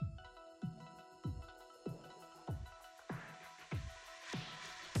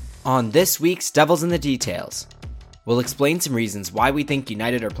On this week's Devils in the Details, we'll explain some reasons why we think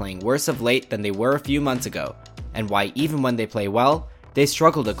United are playing worse of late than they were a few months ago, and why even when they play well, they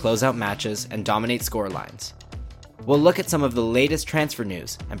struggle to close out matches and dominate scorelines. We'll look at some of the latest transfer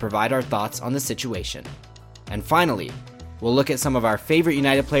news and provide our thoughts on the situation. And finally, we'll look at some of our favorite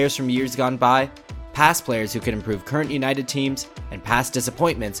United players from years gone by, past players who could improve current United teams, and past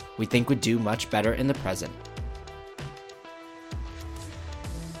disappointments we think would do much better in the present.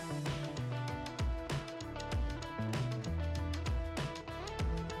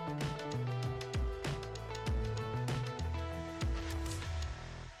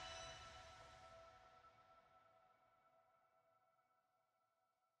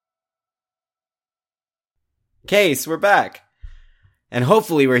 Case, we're back. And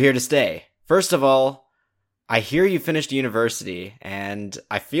hopefully we're here to stay. First of all, I hear you finished university, and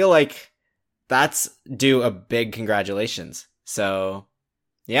I feel like that's due a big congratulations. So,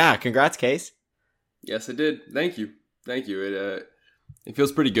 yeah, congrats, Case. Yes, I did. Thank you. It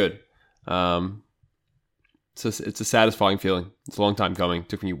feels pretty good. It's a satisfying feeling. It's a long time coming. It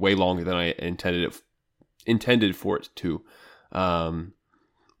took me way longer than I intended for it to.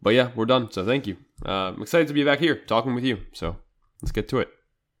 But yeah, we're done. So thank you. I'm excited to be back here talking with you. So let's get to it.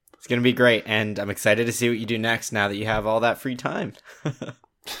 It's going to be great. And I'm excited to see what you do next now that you have all that free time.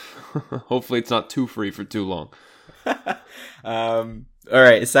 Hopefully it's not too free for too long. All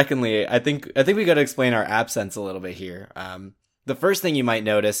right. Secondly, I think we got to explain our absence a little bit here. The first thing you might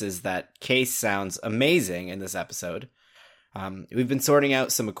notice is that Case sounds amazing in this episode. We've been sorting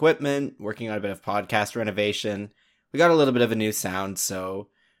out some equipment, working on a bit of podcast renovation. We got a little bit of a new sound, so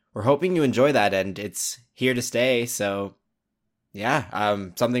we're hoping you enjoy that, and it's here to stay. So yeah,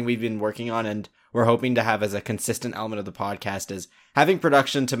 something we've been working on, and we're hoping to have as a consistent element of the podcast is having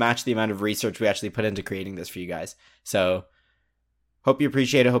production to match the amount of research we actually put into creating this for you guys. So hope you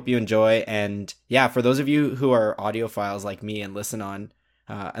appreciate it, hope you enjoy, and yeah, for those of you who are audiophiles like me and listen on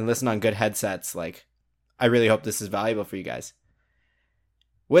good headsets, like, I really hope this is valuable for you guys.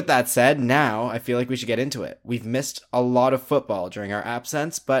 With that said, now I feel like we should get into it. We've missed a lot of football during our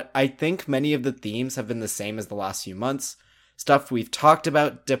absence, but I think many of the themes have been the same as the last few months. Stuff we've talked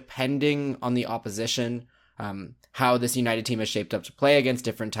about depending on the opposition, how this United team is shaped up to play against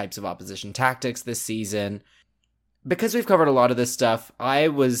different types of opposition tactics this season. Because we've covered a lot of this stuff, I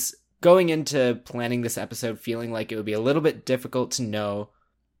was going into planning this episode feeling like it would be a little bit difficult to know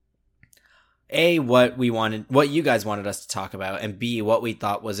A, what you guys wanted us to talk about, and B, what we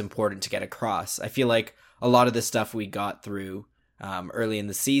thought was important to get across. I feel like a lot of this stuff we got through early in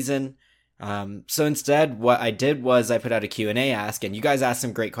the season. So instead, what I did was I put out a Q&A ask, and you guys asked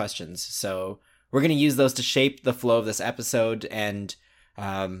some great questions. So we're going to use those to shape the flow of this episode, and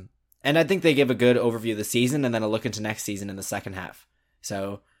I think they give a good overview of the season and then a look into next season in the second half.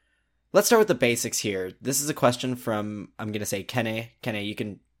 So let's start with the basics here. This is a question from, I'm going to say Kene. Kene, you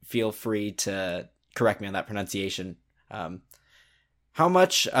can feel free to correct me on that pronunciation. How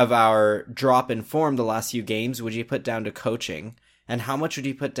much of our drop in form the last few games would you put down to coaching, and how much would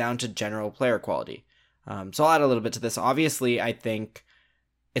you put down to general player quality? So I'll add a little bit to this. Obviously, I think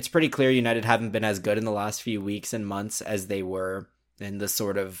it's pretty clear United haven't been as good in the last few weeks and months as they were in the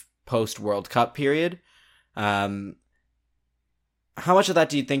sort of post-World Cup period. How much of that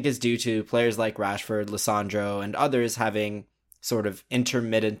do you think is due to players like Rashford, Lisandro, and others having sort of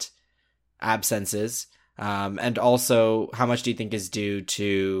intermittent absences? And also, how much do you think is due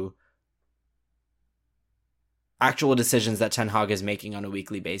to actual decisions that Ten Hag is making on a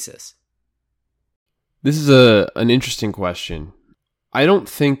weekly basis? This is an interesting question. I don't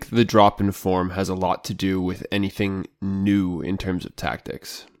think the drop in form has a lot to do with anything new in terms of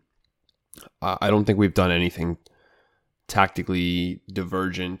tactics. I don't think we've done anything tactically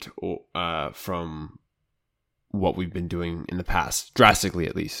divergent from what we've been doing in the past, drastically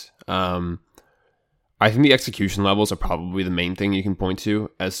at least. I think the execution levels are probably the main thing you can point to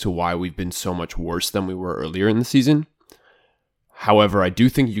as to why we've been so much worse than we were earlier in the season. However, I do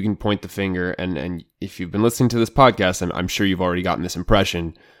think you can point the finger, and if you've been listening to this podcast, and I'm sure you've already gotten this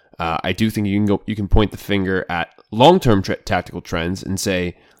impression, I do think you can point the finger at long-term tactical trends and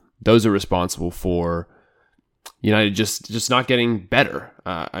say those are responsible for United just not getting better.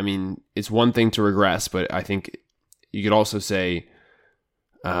 I mean, it's one thing to regress, but I think you could also say,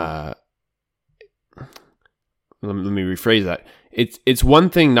 let me rephrase that. It's one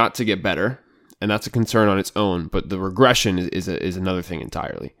thing not to get better, and that's a concern on its own, but the regression is another thing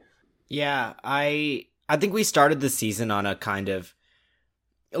entirely. Yeah, I think we started the season on a kind of,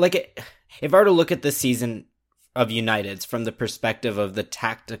 like, if I were to look at this season of United's from the perspective of the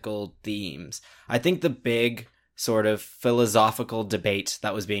tactical themes, I think the big sort of philosophical debate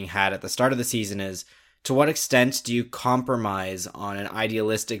that was being had at the start of the season is, to what extent do you compromise on an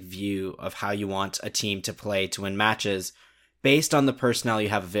idealistic view of how you want a team to play to win matches based on the personnel you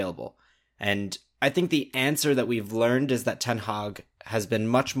have available? And I think the answer that we've learned is that Ten Hag has been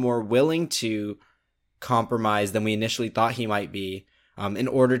much more willing to compromise than we initially thought he might be, in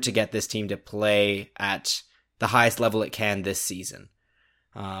order to get this team to play at the highest level it can this season.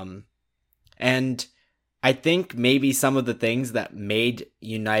 And I think maybe some of the things that made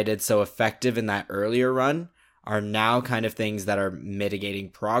United so effective in that earlier run are now kind of things that are mitigating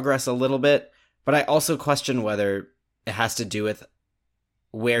progress a little bit. But I also question whether it has to do with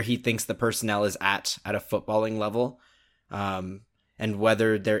where he thinks the personnel is at a footballing level, and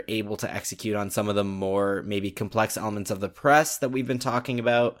whether they're able to execute on some of the more maybe complex elements of the press that we've been talking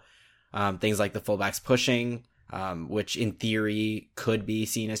about. Things like the fullbacks pushing, which in theory could be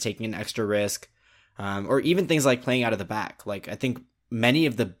seen as taking an extra risk. Or even things like playing out of the back. Like, I think many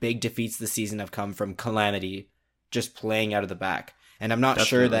of the big defeats this season have come from Calamity just playing out of the back. And I'm not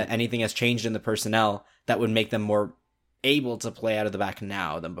sure that anything has changed in the personnel that would make them more able to play out of the back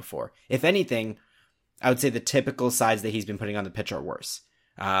now than before. If anything, I would say the typical sides that he's been putting on the pitch are worse.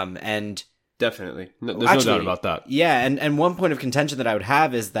 And definitely. There's no doubt about that. Yeah, and one point of contention that I would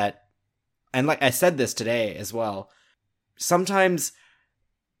have is that, and like I said this today as well, sometimes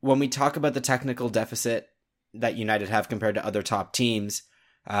when we talk about the technical deficit that United have compared to other top teams,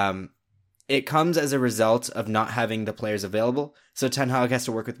 it comes as a result of not having the players available. So Ten Hag has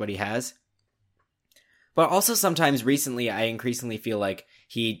to work with what he has. But also sometimes recently, I increasingly feel like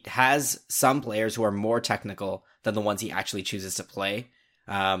he has some players who are more technical than the ones he actually chooses to play.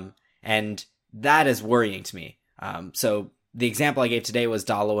 And that is worrying to me. So the example I gave today was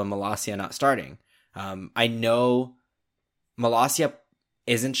Dalot and Malacia not starting. I know Malacia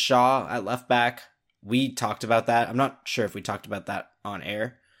isn't Shaw at left back. We talked about that. I'm not sure if we talked about that on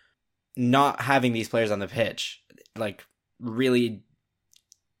air. Not having these players on the pitch, like, really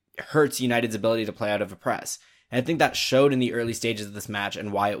hurts United's ability to play out of a press. And I think that showed in the early stages of this match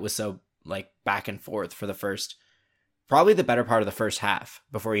and why it was so, like, back and forth for the first, probably the better part of the first half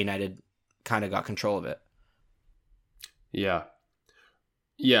before United kind of got control of it. Yeah.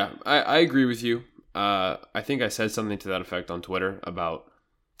 Yeah, I agree with you. I think I said something to that effect on Twitter about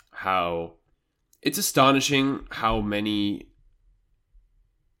how it's astonishing how many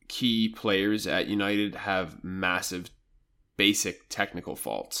key players at United have massive basic technical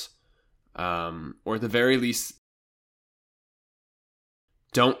faults, or at the very least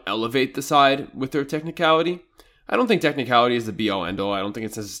don't elevate the side with their technicality. I don't think technicality is the be-all end-all. I don't think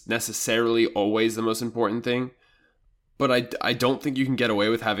it's necessarily always the most important thing, but I don't think you can get away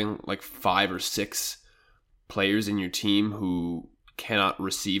with having like 5 or 6 players in your team who cannot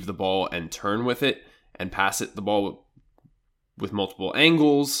receive the ball and turn with it and pass it the ball with multiple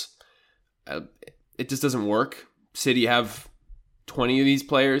angles. It just doesn't work. City have 20 of these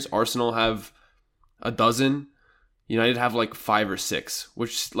players. Arsenal have a dozen. United have like 5 or 6,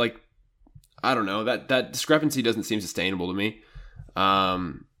 which, like, I don't know. That discrepancy doesn't seem sustainable to me.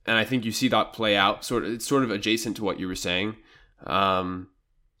 And I think you see that play out. It's sort of adjacent to what you were saying.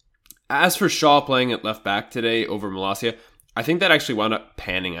 As for Shaw playing at left back today over Malacia, I think that actually wound up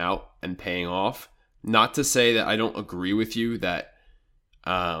panning out and paying off. Not to say that I don't agree with you that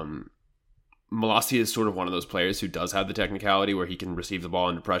Malacia is sort of one of those players who does have the technicality where he can receive the ball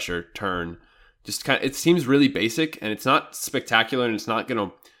under pressure, turn. Just kind of, it seems really basic, and it's not spectacular, and it's not going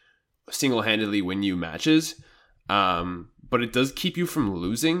to single-handedly win you matches. But it does keep you from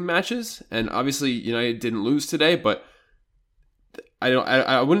losing matches. And obviously, United didn't lose today, but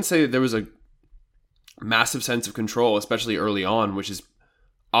I wouldn't say that there was a massive sense of control, especially early on, which is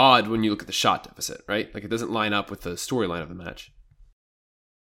odd when you look at the shot deficit, right? Like, it doesn't line up with the storyline of the match.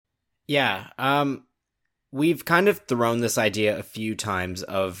 Yeah, we've kind of thrown this idea a few times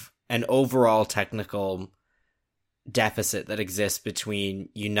of an overall technical deficit that exists between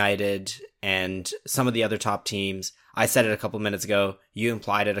United and some of the other top teams. I said it a couple minutes ago. You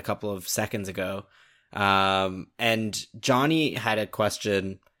implied it a couple of seconds ago. And Johnny had a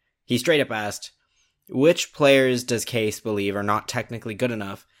question. He straight up asked, which players does Case believe are not technically good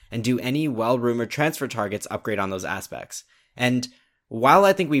enough? And do any well-rumored transfer targets upgrade on those aspects? And while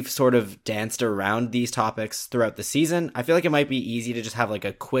I think we've sort of danced around these topics throughout the season, I feel like it might be easy to just have like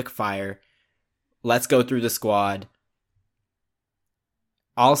a quick fire. Let's go through the squad.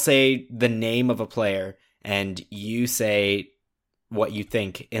 I'll say the name of a player and you say what you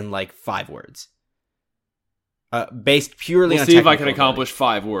think in like 5 words. Based purely on see if I can accomplish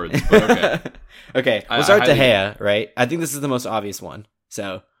 5 words, but okay. Okay, we'll start De Gea, right? I think this is the most obvious one.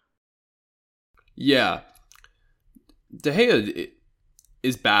 So, yeah. De Gea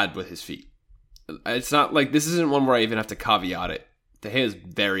is bad with his feet. It's not like this isn't one where I even have to caveat it. De Gea is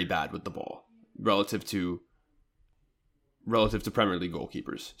very bad with the ball relative to Premier League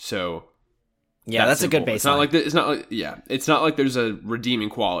goalkeepers. So yeah, that's simple. A good baseline. It's not like there's a redeeming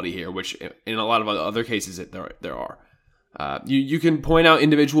quality here, which in a lot of other cases there are. You can point out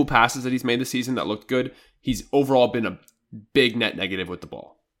individual passes that he's made this season that looked good. He's overall been a big net negative with the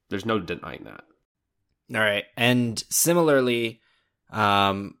ball. There's no denying that. All right, and similarly,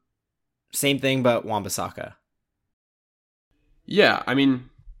 same thing, but Wan-Bissaka. Yeah, I mean,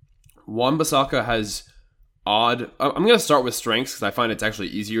 Wan-Bissaka has odd... I'm going to start with strengths because I find it's actually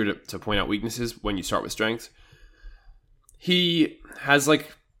easier to point out weaknesses when you start with strengths. He has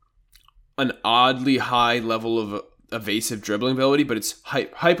like an oddly high level of evasive dribbling ability, but it's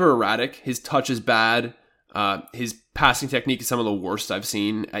hyper erratic. His touch is bad. His passing technique is some of the worst I've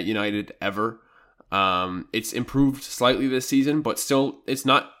seen at United ever. It's improved slightly this season, but still, it's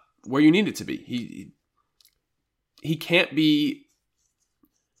not where you need it to be. He can't be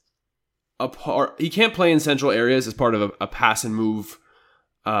a part. He can't play in central areas as part of a pass and move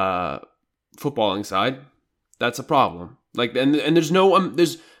footballing side. That's a problem. Like, and there's no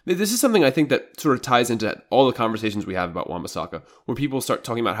this is something I think that sort of ties into all the conversations we have about Wan-Bissaka, where people start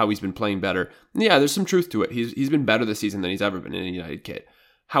talking about how he's been playing better. And yeah, there's some truth to it. He's been better this season than he's ever been in a United kit.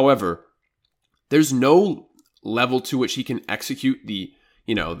 However, there's no level to which he can execute the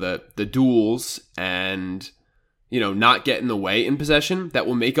duels and not get in the way in possession that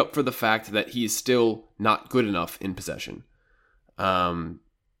will make up for the fact that he is still not good enough in possession.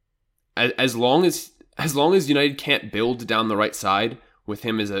 As long as United can't build down the right side with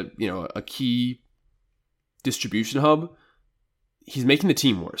him as a key distribution hub, he's making the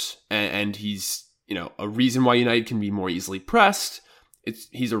team worse, and he's a reason why United can be more easily pressed.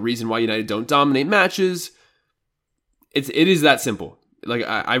 He's a reason why United don't dominate matches. It is that simple. Like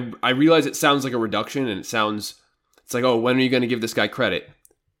I realize it sounds like a reduction, and it's like, oh, when are you going to give this guy credit?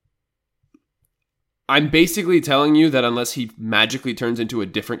 I'm basically telling you that unless he magically turns into a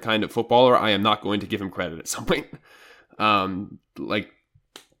different kind of footballer, I am not going to give him credit at some point.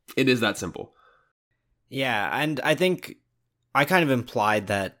 It is that simple. Yeah, and I think I kind of implied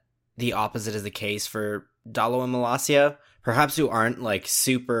that the opposite is the case for Dalot and Malacia, perhaps who aren't like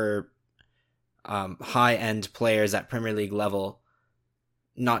super high-end players at Premier League level,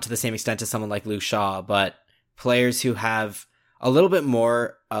 not to the same extent as someone like Luke Shaw, but players who have a little bit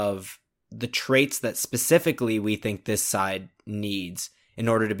more of the traits that specifically we think this side needs in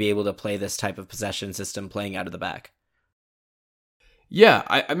order to be able to play this type of possession system playing out of the back. Yeah,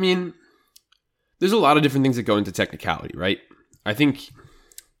 I mean, there's a lot of different things that go into technicality, right? I think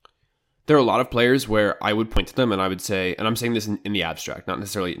there are a lot of players where I would point to them and I would say, and I'm saying this in the abstract, not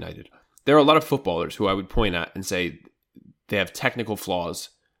necessarily at United. There are a lot of footballers who I would point at and say they have technical flaws,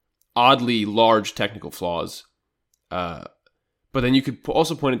 oddly large technical flaws. But then you could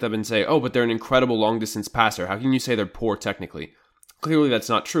also point at them and say, oh, but they're an incredible long-distance passer. How can you say they're poor technically? Clearly that's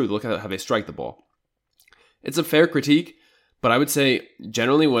not true. Look at how they strike the ball. It's a fair critique, but I would say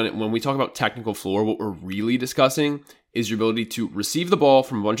generally when we talk about technical floor, what we're really discussing is your ability to receive the ball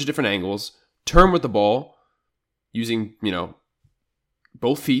from a bunch of different angles, turn with the ball using,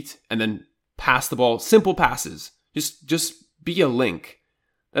 both feet, and then pass the ball. Simple passes. Just be a link.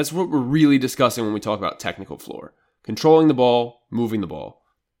 That's what we're really discussing when we talk about technical floor. Controlling the ball, moving the ball.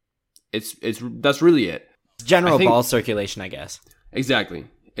 That's really it. General ball circulation, I guess. Exactly.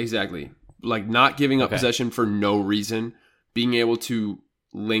 Like not giving up possession for no reason, being able to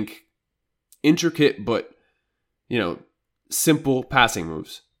link intricate but simple passing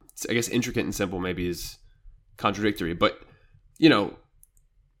moves. I guess intricate and simple maybe is contradictory, but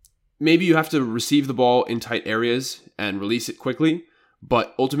maybe you have to receive the ball in tight areas and release it quickly,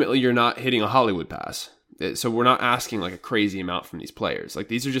 but ultimately you're not hitting a Hollywood pass. So we're not asking like a crazy amount from these players. Like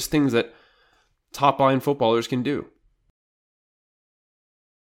these are just things that top line footballers can do.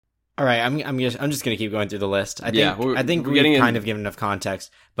 All right, I'm just gonna keep going through the list. I think we've kind of given enough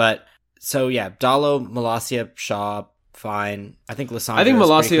context. But so yeah, Dalot, Malacia, Shaw, fine. I think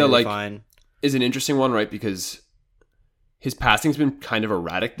Malacia fine. Is an interesting one, right? Because his passing's been kind of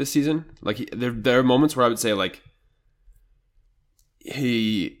erratic this season. Like there are moments where I would say like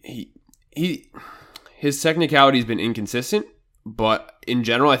his technicality has been inconsistent, but in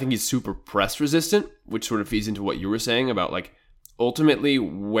general, I think he's super press resistant, which sort of feeds into what you were saying about like ultimately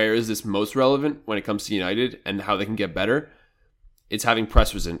where is this most relevant when it comes to United and how they can get better. It's having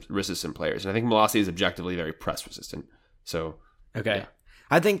press resistant players, and I think Malacia is objectively very press resistant. So okay. Yeah.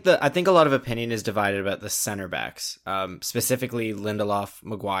 I think a lot of opinion is divided about the center backs, specifically Lindelof,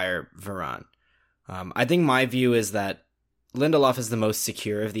 Maguire, Varane. I think my view is that Lindelof is the most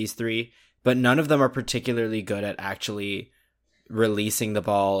secure of these three, but none of them are particularly good at actually releasing the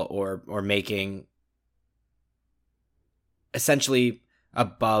ball or making essentially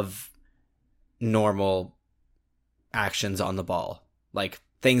above normal actions on the ball, like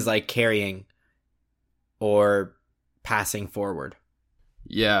things like carrying or passing forward.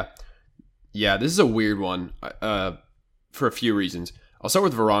 Yeah, this is a weird one for a few reasons. I'll start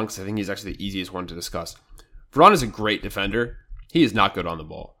with Varane because I think he's actually the easiest one to discuss. Varane is a great defender. He is not good on the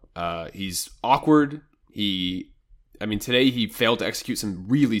ball. He's awkward. Today he failed to execute some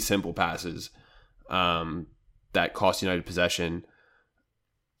really simple passes that cost United possession.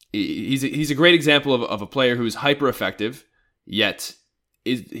 He's a great example of a player who is hyper effective, yet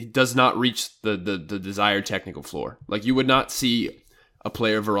he does not reach the desired technical floor. Like, you would not see a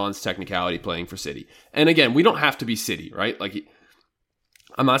player of Varane's technicality playing for City. And again, we don't have to be City, right? Like,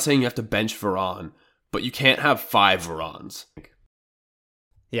 I'm not saying you have to bench Varane, but you can't have 5 Varanes.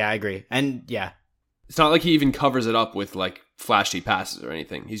 Yeah, I agree. And yeah, it's not like he even covers it up with like flashy passes or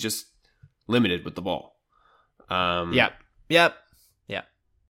anything. He's just limited with the ball. Yep.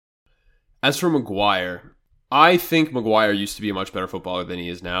 As for Maguire, I think Maguire used to be a much better footballer than he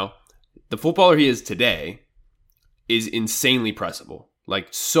is now. The footballer he is today is insanely pressable. Like,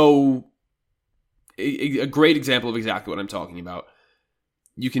 so a great example of exactly what I'm talking about.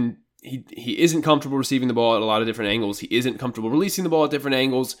 He isn't comfortable receiving the ball at a lot of different angles. He isn't comfortable releasing the ball at different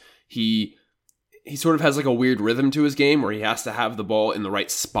angles. He sort of has like a weird rhythm to his game where he has to have the ball in the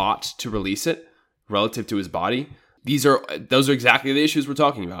right spot to release it relative to his body. Those are exactly the issues we're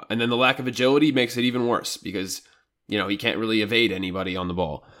talking about. And then the lack of agility makes it even worse because, he can't really evade anybody on the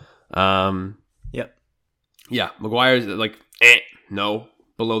ball. Yep. Yeah, Maguire's like, no,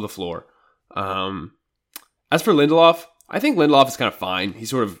 below the floor. As for Lindelof, I think Lindelof is kind of fine. He's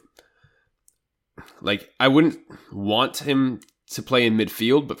sort of like, I wouldn't want him to play in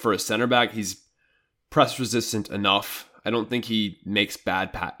midfield, but for a center back, he's press resistant enough. I don't think he makes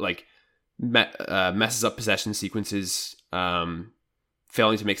bad messes up possession sequences,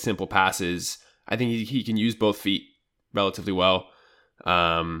 failing to make simple passes. I think he can use both feet relatively well.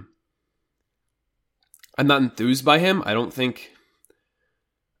 I'm not enthused by him. I don't think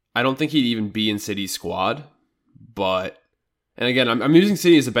he'd even be in City's squad. But, and again, I'm using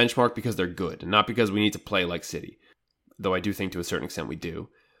City as a benchmark because they're good, and not because we need to play like City. Though I do think to a certain extent we do.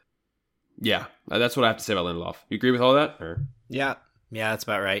 Yeah, that's what I have to say about Lindelof. You agree with all that? Or? Yeah, that's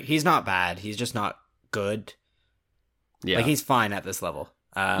about right. He's not bad. He's just not good. Yeah, like, he's fine at this level.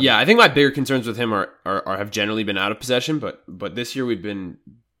 Yeah, I think my bigger concerns with him are have generally been out of possession, but this year we've been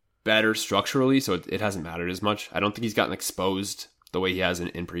better structurally, so it hasn't mattered as much. I don't think he's gotten exposed the way he has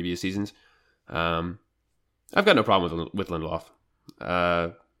in previous seasons. I've got no problem with Lindelof.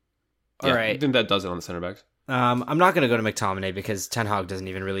 All right. I think that does it on the center backs. I'm not going to go to McTominay because Ten Hag doesn't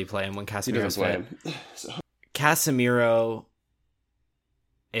even really play him when Casemiro's fit. So. Casemiro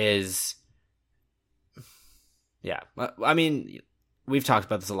is... Yeah. I mean, we've talked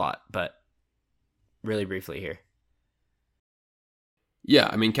about this a lot, but really briefly here. Yeah,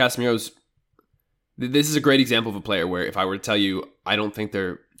 I mean, Casemiro's... This is a great example of a player where if I were to tell you I don't think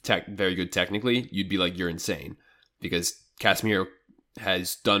they're very good technically, you'd be like, you're insane. Because Casemiro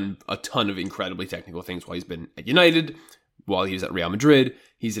has done a ton of incredibly technical things while he's been at United, while he was at Real Madrid.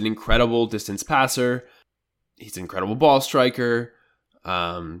 He's an incredible distance passer. He's an incredible ball striker.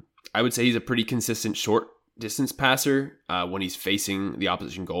 I would say he's a pretty consistent short distance passer when he's facing the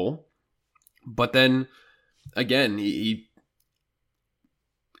opposition goal. But then, again, he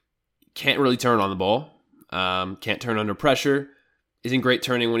can't really turn on the ball. Can't turn under pressure. Isn't great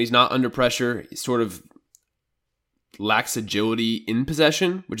turning when he's not under pressure. He sort of lacks agility in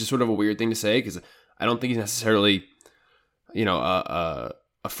possession, which is sort of a weird thing to say because I don't think he's necessarily, a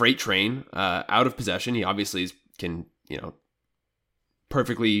freight train out of possession. He obviously can,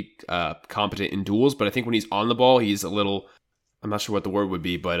 perfectly competent in duels, but I think when he's on the ball, he's a little, I'm not sure what the word would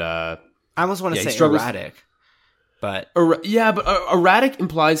be, but I almost want to say erratic. But erratic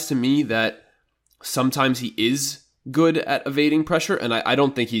implies to me that sometimes he is good at evading pressure, and I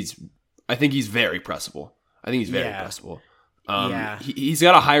don't think I think he's very pressable. I think he's very pressable. He's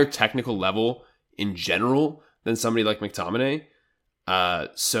got a higher technical level in general than somebody like McTominay.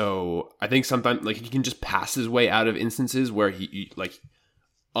 So I think sometimes he can just pass his way out of instances where he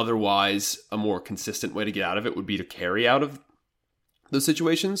otherwise a more consistent way to get out of it would be to carry out of those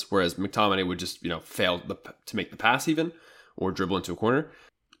situations, whereas McTominay would just fail to make the pass even or dribble into a corner.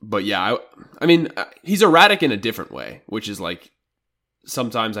 But yeah, I mean he's erratic in a different way, which is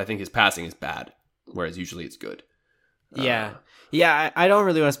sometimes I think his passing is bad, whereas usually it's good. Yeah. I don't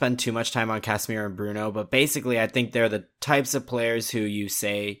really want to spend too much time on Casemiro and Bruno, but basically I think they're the types of players who you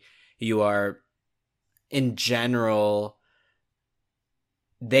say you are, in general,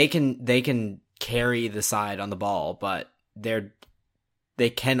 they can carry the side on the ball, but they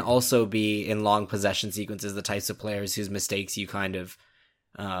can also be, in long possession sequences, the types of players whose mistakes you kind of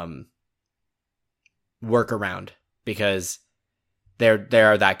work around because they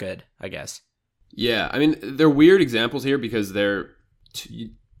are that good, I guess. Yeah, I mean, they're weird examples here because they're,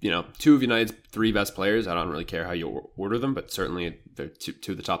 two of United's three best players. I don't really care how you order them, but certainly they're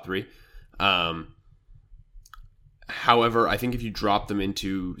two of the top three. However, I think if you drop them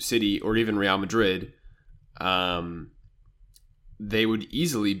into City or even Real Madrid, they would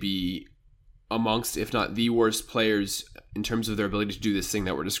easily be amongst, if not the worst players in terms of their ability to do this thing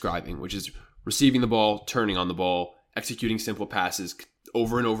that we're describing, which is receiving the ball, turning on the ball, executing simple passes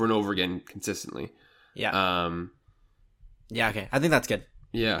over and over and over again consistently. Yeah. Okay. I think that's good.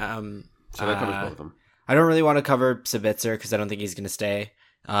 Yeah. So that covers both of them. I don't really want to cover Sabitzer because I don't think he's going to stay.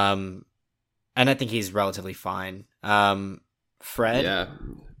 And I think he's relatively fine. Fred? Yeah.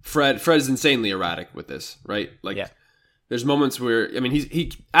 Fred is insanely erratic with this, right? Like, there's moments where, I mean,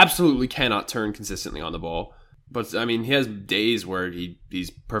 he absolutely cannot turn consistently on the ball. But, I mean, he has days where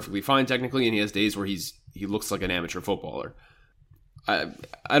he's perfectly fine technically, and he has days where he looks like an amateur footballer.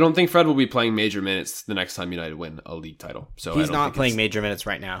 I don't think Fred will be playing major minutes the next time United win a league title. So he's not playing major minutes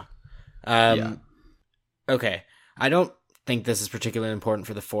right now. Okay. I don't think this is particularly important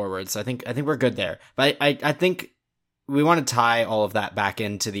for the forwards. I think we're good there. But I think we want to tie all of that back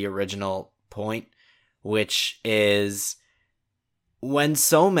into the original point, which is when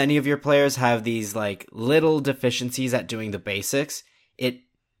so many of your players have these like little deficiencies at doing the basics, it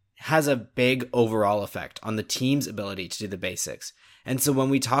has a big overall effect on the team's ability to do the basics. And so when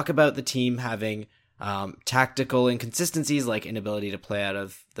we talk about the team having tactical inconsistencies like inability to play out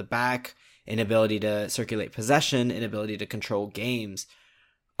of the back, inability to circulate possession, inability to control games,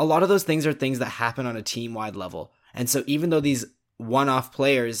 a lot of those things are things that happen on a team-wide level. And so even though these one-off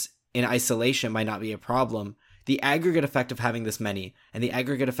players in isolation might not be a problem, the aggregate effect of having this many and the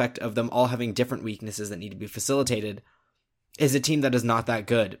aggregate effect of them all having different weaknesses that need to be facilitated is a team that is not that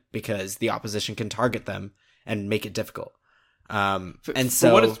good because the opposition can target them and make it difficult. For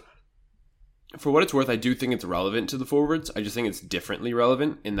what it's worth, I do think it's relevant to the forwards. I just think it's differently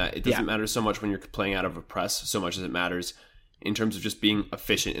relevant in that it doesn't matter so much when you're playing out of a press so much as it matters in terms of just being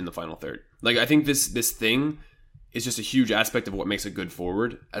efficient in the final third. Like, I think this thing is just a huge aspect of what makes a good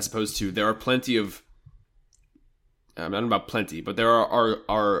forward, as opposed to there are plenty of, I'm not about plenty, but there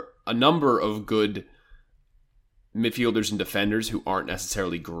are a number of good midfielders and defenders who aren't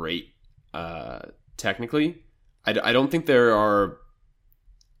necessarily great technically. I don't think there are,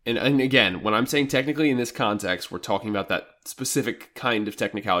 and again, when I'm saying technically in this context, we're talking about that specific kind of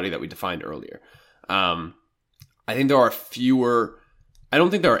technicality that we defined earlier. I think there are fewer, I don't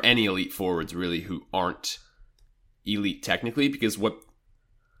think there are any elite forwards really who aren't elite technically, because what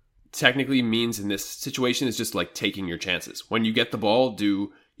technically means in this situation is just like taking your chances. When you get the ball,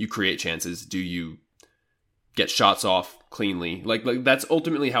 do you create chances? Do you get shots off cleanly? Like that's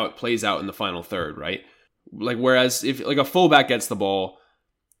ultimately how it plays out in the final third, right? Like, whereas if like a fullback gets the ball,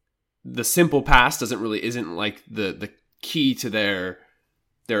 the simple pass isn't like the key to their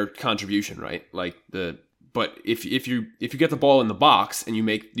contribution, right? But if you get the ball in the box and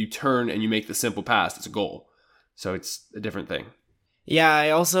you turn and you make the simple pass, it's a goal. So it's a different thing.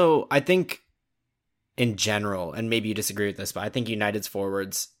 Yeah, I think in general, and maybe you disagree with this, but I think United's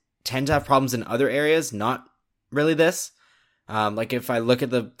forwards tend to have problems in other areas, not really this. Like if I look at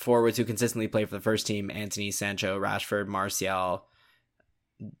the forwards who consistently play for the first team, Antony, Sancho, Rashford, Martial,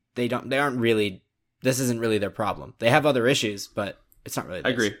 they aren't really, this isn't really their problem. They have other issues, but it's not really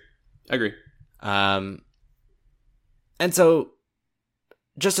this. I agree. And so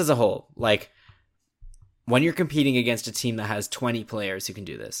just as a whole, like when you're competing against a team that has 20 players who can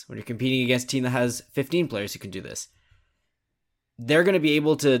do this, when you're competing against a team that has 15 players who can do this, they're going to be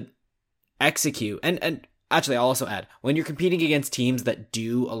able to execute. And actually, I'll also add, when you're competing against teams that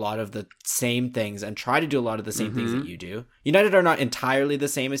do a lot of the same things and try to do a lot of the same things that you do, United are not entirely the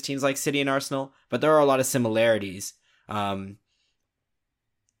same as teams like City and Arsenal, but there are a lot of similarities. There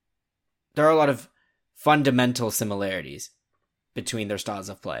are a lot of fundamental similarities between their styles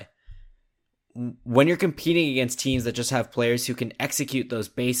of play. When you're competing against teams that just have players who can execute those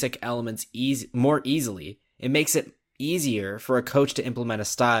basic elements more easily, it makes it easier for a coach to implement a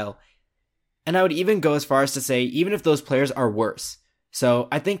style. And I would even go as far as to say, even if those players are worse. So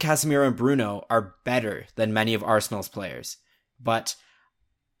I think Casemiro and Bruno are better than many of Arsenal's players, but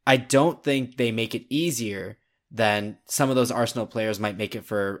I don't think they make it easier then some of those Arsenal players might make it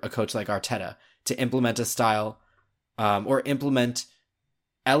for a coach like Arteta to implement a style or implement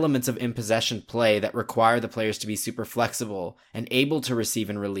elements of in possession play that require the players to be super flexible and able to receive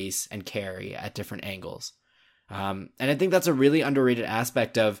and release and carry at different angles. And I think that's a really underrated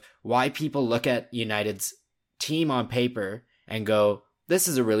aspect of why people look at United's team on paper and go, this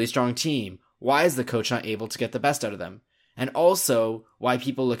is a really strong team. Why is the coach not able to get the best out of them? And also why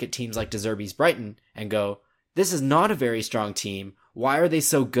people look at teams like De Zerbi's Brighton and go, this is not a very strong team. Why are they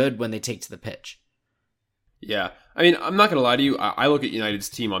so good when they take to the pitch? Yeah. I mean, I'm not going to lie to you. I look at United's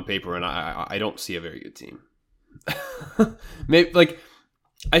team on paper and I don't see a very good team. Maybe, like,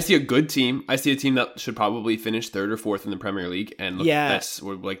 I see a good team. I see a team that should probably finish third or fourth in the Premier League. And look, that's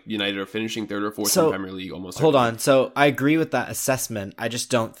where, like, United are finishing third or fourth in the Premier League almost. Hold on. So I agree with that assessment. I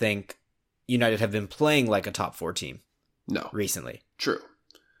just don't think United have been playing like a top 4 team. No. Recently. True.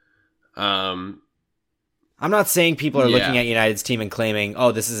 I'm not saying people are looking at United's team and claiming,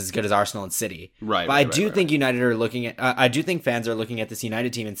 oh, this is as good as Arsenal and City. Right. But I do think United are looking at, I do think fans are looking at this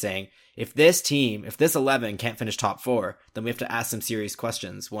United team and saying, if this 11 can't finish top 4, then we have to ask some serious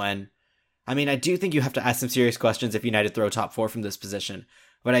questions I do think you have to ask some serious questions if United throw top 4 from this position.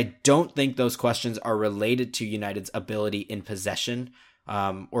 But I don't think those questions are related to United's ability in possession,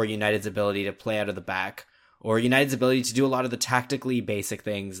 or United's ability to play out of the back, or United's ability to do a lot of the tactically basic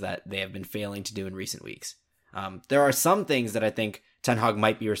things that they have been failing to do in recent weeks. There are some things that I think Ten Hag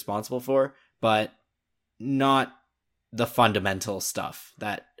might be responsible for, but not the fundamental stuff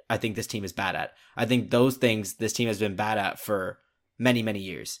that I think this team is bad at. I think those things this team has been bad at for many, many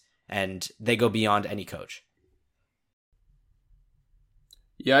years, and they go beyond any coach.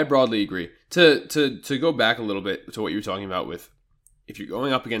 Yeah, I broadly agree. To go back a little bit to what you were talking about with, if you're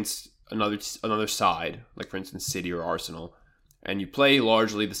going up against another side, like for instance City or Arsenal, and you play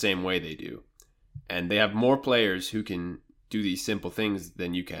largely the same way they do, and they have more players who can do these simple things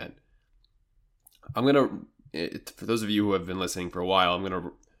than you can. For those of you who have been listening for a while, I'm going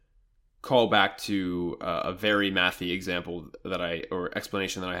to call back to a very mathy example or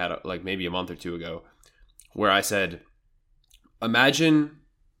explanation that I had like maybe a month or two ago, where I said, imagine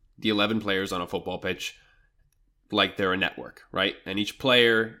the 11 players on a football pitch like they're a network, right? And each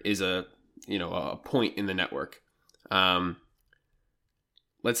player is a point in the network.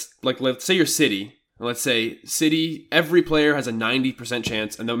 Let's say you're City. Let's say City, every player has a 90%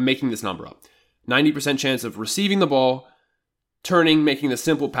 chance, and I'm making this number up, 90% chance of receiving the ball, turning, making the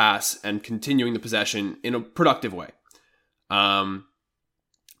simple pass, and continuing the possession in a productive way. The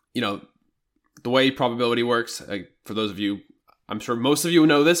way probability works, for those of you, I'm sure most of you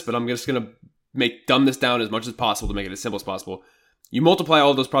know this, but I'm just going to dumb this down as much as possible to make it as simple as possible. You multiply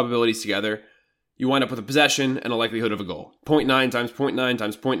all those probabilities together, you wind up with a possession and a likelihood of a goal. 0.9 times 0.9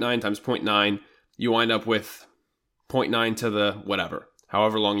 times 0.9 times 0.9, you wind up with 0.9 to the whatever,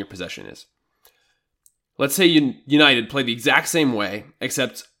 however long your possession is. Let's say United play the exact same way,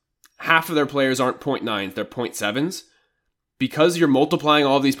 except half of their players aren't 0.9s, they're 0.7s. Because you're multiplying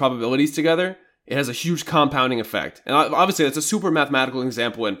all of these probabilities together, it has a huge compounding effect. And obviously, that's a super mathematical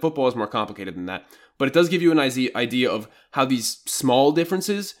example, and football is more complicated than that. But it does give you an idea of how these small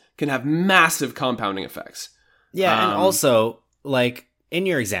differences can have massive compounding effects. Yeah, and also, like, in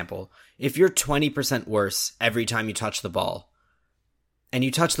your example, if you're 20% worse every time you touch the ball, and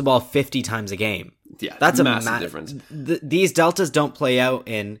you touch the ball 50 times a game, that's a massive difference. These deltas don't play out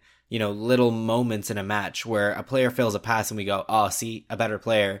in, little moments in a match where a player fails a pass and we go, oh, see, a better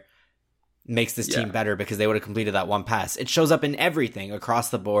player makes this team better because they would have completed that one pass. It shows up in everything across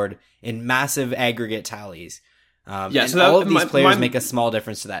the board in massive aggregate tallies. So all of these players make a small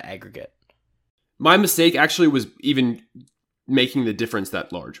difference to that aggregate. My mistake actually was even making the difference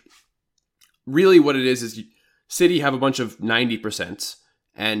that large. Really what it is City have a bunch of 90%,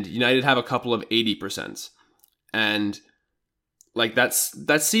 and United have a couple of 80%. And like that's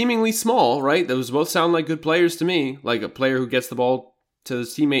seemingly small, right? Those both sound like good players to me, like a player who gets the ball to his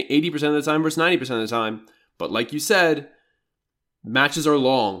teammate 80% of the time versus 90% of the time. But like you said, matches are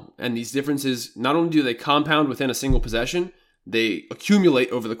long, and these differences, not only do they compound within a single possession, they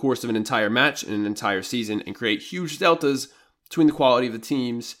accumulate over the course of an entire match and an entire season and create huge deltas between the quality of the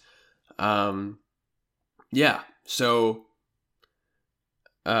teams. So,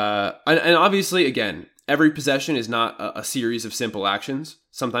 and obviously, again, every possession is not a series of simple actions.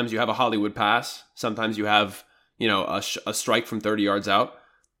 Sometimes you have a Hollywood pass. Sometimes you have, a strike from 30 yards out.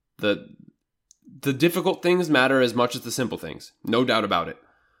 The difficult things matter as much as the simple things. No doubt about it.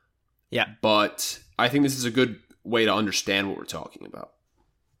 Yeah. But I think this is a good way to understand what we're talking about.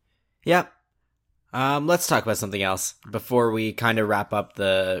 Yeah. Let's talk about something else before we kind of wrap up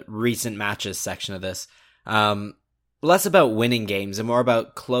the recent matches section of this. Less about winning games and more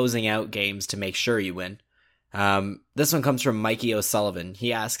about closing out games to make sure you win. This one comes from Mikey O'Sullivan.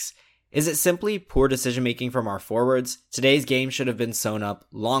 He asks, is it simply poor decision-making from our forwards? Today's game should have been sewn up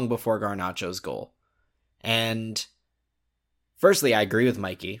long before Garnacho's goal. And firstly, I agree with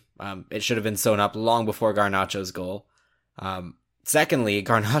Mikey. It should have been sewn up long before Garnacho's goal. Secondly,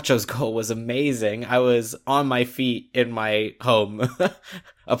 Garnacho's goal was amazing. I was on my feet in my home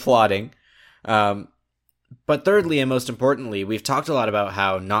applauding. But thirdly, and most importantly, we've talked a lot about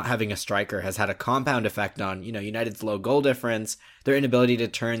how not having a striker has had a compound effect on, United's low goal difference, their inability to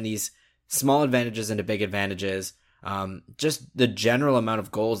turn these small advantages into big advantages, just the general amount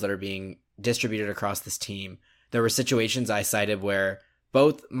of goals that are being distributed across this team. There were situations I cited where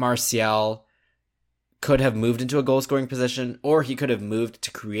both Martial could have moved into a goal-scoring position, or he could have moved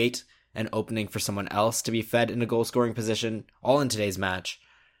to create an opening for someone else to be fed in a goal-scoring position, all in today's match.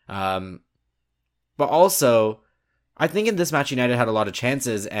 But also, I think in this match, United had a lot of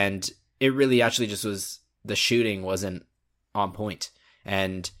chances, and it really actually just was the shooting wasn't on point.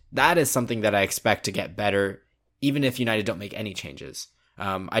 And that is something that I expect to get better, even if United don't make any changes.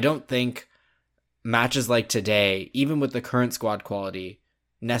 I don't think matches like today, even with the current squad quality,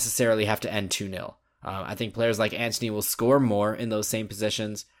 necessarily have to end 2-0. I think players like Antony will score more in those same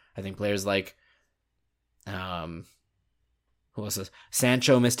positions. I think players like, who was this?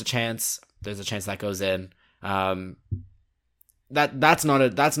 Sancho missed a chance. There's a chance that goes in. That's not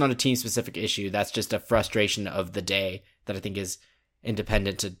a team specific issue. That's just a frustration of the day that I think is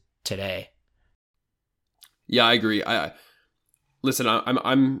independent to today. Yeah, I agree. Listen.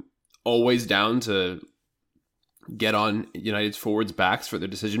 I'm always down to get on United's forwards' backs for their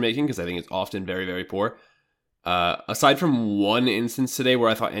decision making because I think it's often very, very poor. Aside from one instance today where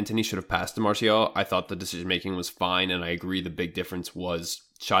I thought Antony should have passed to Martial, I thought the decision making was fine, and I agree the big difference was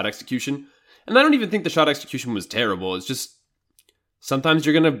shot execution. And I don't even think the shot execution was terrible. It's just sometimes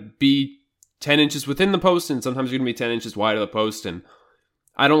you're going to be 10 inches within the post, and sometimes you're going to be 10 inches wide of the post. And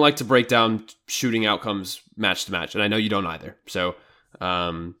I don't like to break down shooting outcomes match to match, and I know you don't either. So,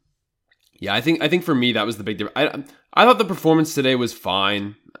 yeah, I think for me that was the big difference. I thought the performance today was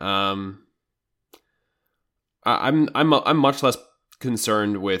fine. I'm much less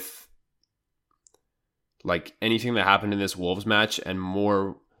concerned with like anything that happened in this Wolves match, and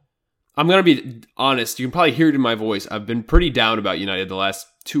more. I'm gonna be honest. You can probably hear it in my voice. I've been pretty down about United the last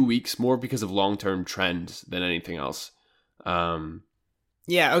 2 weeks, more because of long-term trends than anything else.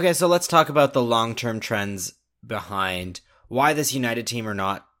 Yeah. Okay. So let's talk about the long-term trends behind why this United team are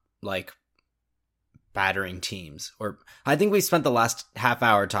not like battering teams. Or I think we spent the last half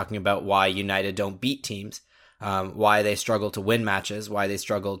hour talking about why United don't beat teams, why they struggle to win matches, why they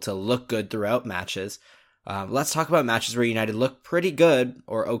struggle to look good throughout matches. Let's talk about matches where United look pretty good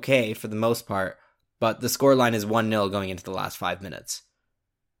or okay for the most part, but the scoreline is 1-0 going into the last 5 minutes.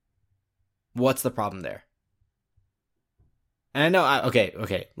 What's the problem there? And I know,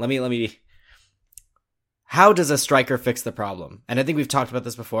 okay. Let me. How does a striker fix the problem? And I think we've talked about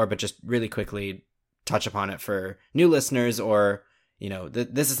this before, but just really quickly touch upon it for new listeners, or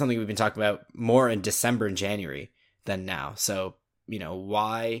this is something we've been talking about more in December and January than now. So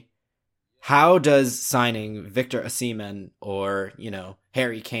why? How does signing Victor Osimhen or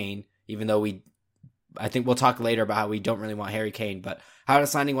Harry Kane, even though I think we'll talk later about how we don't really want Harry Kane, but how does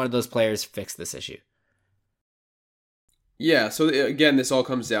signing one of those players fix this issue? Yeah, so again, this all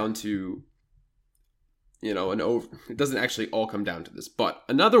comes down to, it doesn't actually all come down to this, but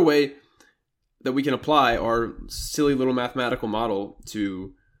another way that we can apply our silly little mathematical model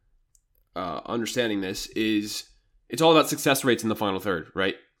to understanding this is it's all about success rates in the final third,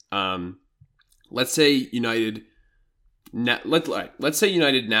 right? Let's say United let's say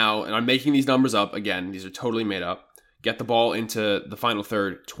United now, and I'm making these numbers up again, these are totally made up, get the ball into the final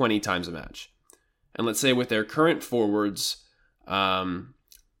third 20 times a match. And let's say with their current forwards, I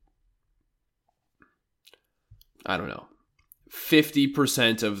don't know,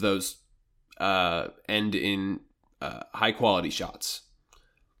 50% of those end in high quality shots.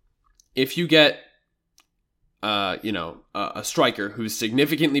 If you get a striker who's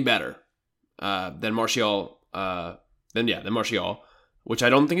significantly better than Martial, than Martial, which I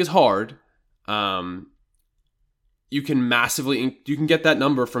don't think is hard, you can get that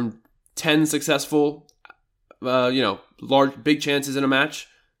number from 10 successful, big chances in a match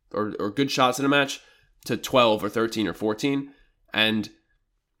or good shots in a match to 12 or 13 or 14. And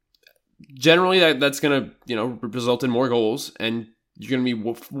generally that's going to, result in more goals, and you're going to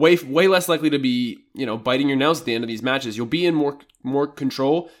be way less likely to be, biting your nails at the end of these matches. You'll be in more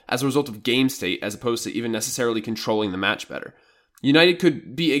control as a result of game state, as opposed to even necessarily controlling the match better. United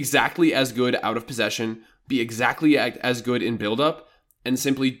could be exactly as good out of possession be exactly as good in build-up and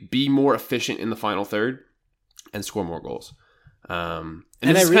simply be more efficient in the final third and score more goals. And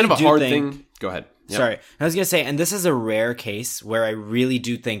it's really kind of a hard thing. Go ahead. Yep. Sorry. I was going to say, and this is a rare case where I really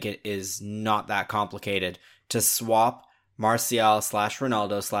do think it is not that complicated to swap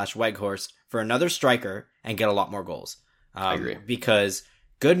Martial/Ronaldo/Weghorst for another striker and get a lot more goals. I agree. Because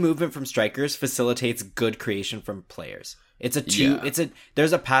good movement from strikers facilitates good creation from players. It's a two. Yeah.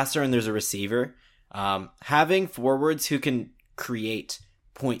 There's a passer and there's a receiver. Having forwards who can create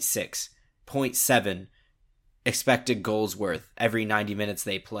 0.6, 0.7 expected goals worth every 90 minutes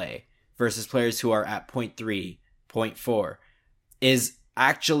they play versus players who are at 0.3, 0.4 is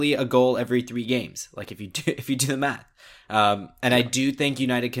actually a goal every 3 games. Like if you do the math. I do think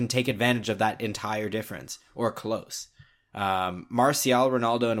United can take advantage of that entire difference or close. Martial,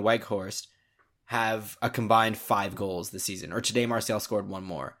 Ronaldo, and Weghorst have a combined 5 goals this season. Or today Martial scored 1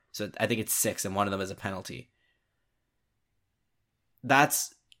 more. So I think it's 6 and one of them is a penalty.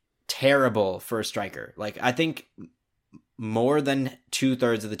 That's terrible for a striker. Like I think more than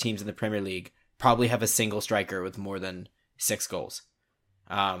 2/3 of the teams in the Premier League probably have a single striker with more than 6 goals.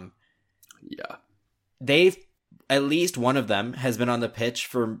 They've at least one of them has been on the pitch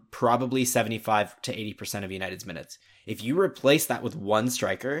for probably 75 to 80% of United's minutes. If you replace that with one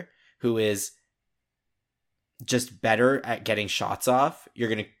striker who is just better at getting shots off, you're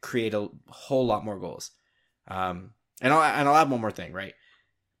going to create a whole lot more goals. And I'll add one more thing, right?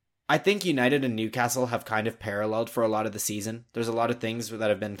 I think United and Newcastle have kind of paralleled for a lot of the season. There's a lot of things that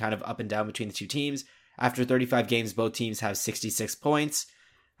have been kind of up and down between the two teams. After 35 games, both teams have 66 points.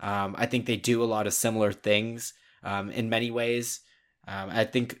 I think they do a lot of similar things in many ways. I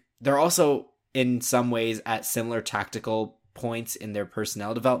think they're also in some ways at similar tactical points in their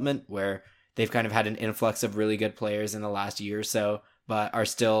personnel development where they've kind of had an influx of really good players in the last year or so, but are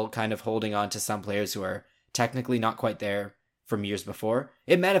still kind of holding on to some players who are technically not quite there from years before.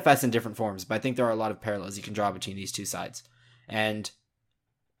 It manifests in different forms, but I think there are a lot of parallels you can draw between these two sides. And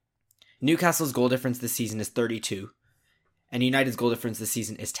Newcastle's goal difference this season is 32, and United's goal difference this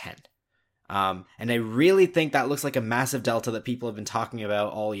season is 10. And I really think that looks like a massive delta that people have been talking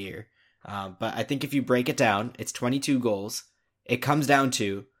about all year. But I think if you break it down, it's 22 goals. It comes down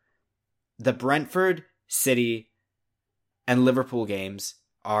to the Brentford, City, and Liverpool games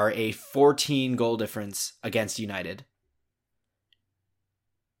are a 14 goal difference against United.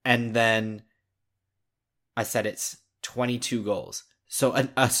 And then I said it's 22 goals. So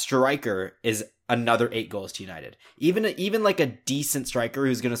a striker is another 8 goals to United. Even like a decent striker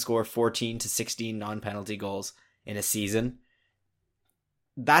who's going to score 14 to 16 non-penalty goals in a season,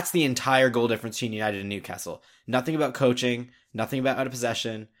 that's the entire goal difference between United and Newcastle. Nothing about coaching, nothing about out of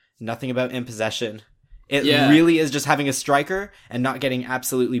possession, nothing about in possession. It really is just having a striker and not getting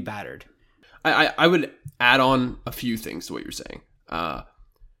absolutely battered. I would add on a few things to what you're saying.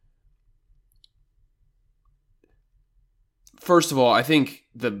 First of all, I think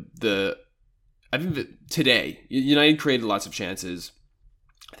that today United created lots of chances.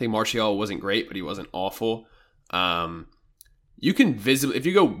 I think Martial wasn't great, but he wasn't awful. You can visibly, if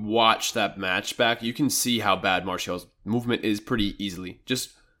you go watch that match back, you can see how bad Martial's movement is pretty easily.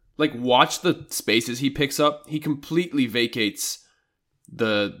 Just like watch the spaces he picks up. He completely vacates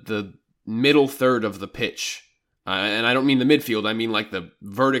the middle third of the pitch. And I don't mean the midfield. I mean like the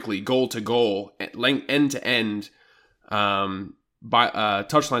vertically goal to goal, end to end, by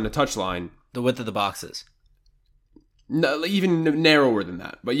touchline to touchline. The width of the boxes. No, even narrower than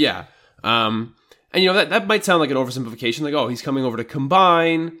that. But yeah. And that might sound like an oversimplification, like, oh, he's coming over to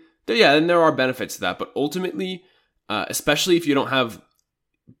combine. Yeah, and there are benefits to that. But ultimately, especially if you don't have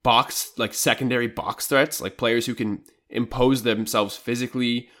secondary box threats, like players who can impose themselves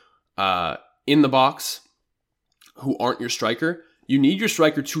physically in the box, who aren't your striker, you need your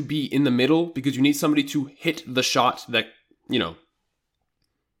striker to be in the middle because you need somebody to hit the shot that,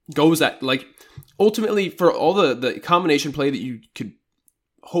 goes at, like, ultimately for all the combination play that you could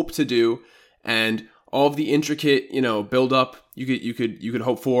hope to do, and all of the intricate, build up you could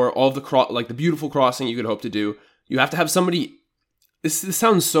hope for, all of the beautiful crossing you could hope to do. You have to have somebody. This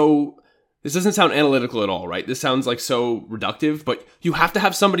doesn't sound analytical at all, right? This sounds like so reductive, but you have to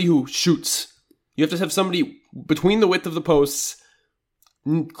have somebody who shoots. You have to have somebody between the width of the posts,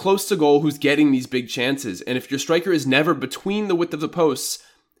 close to goal, who's getting these big chances. And if your striker is never between the width of the posts,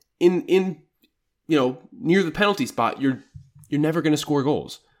 in near the penalty spot, you're never going to score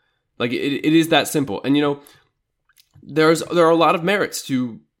goals. Like it is that simple. And there are a lot of merits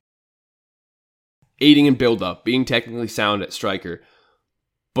to aiding in build up, being technically sound at striker.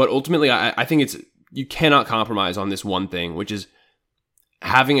 But ultimately, I think you cannot compromise on this one thing, which is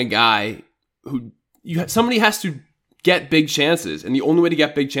having a guy who somebody has to get big chances, and the only way to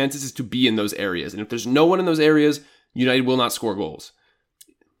get big chances is to be in those areas. And if there's no one in those areas, United will not score goals.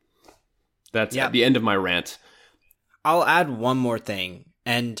 That's at the end of my rant. I'll add one more thing,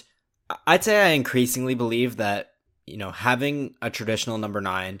 and I'd say I increasingly believe that, having a traditional number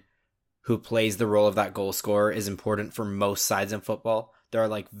 9 who plays the role of that goal scorer is important for most sides in football. There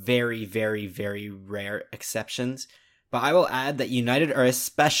are very, very, very rare exceptions, but I will add that United are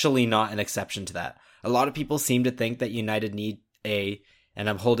especially not an exception to that. A lot of people seem to think that United need and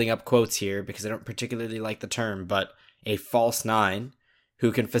I'm holding up quotes here because I don't particularly like the term, but a false 9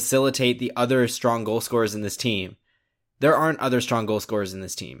 who can facilitate the other strong goal scorers in this team. There aren't other strong goal scorers in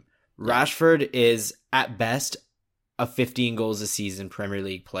this team. Rashford is, at best, a 15 goals a season Premier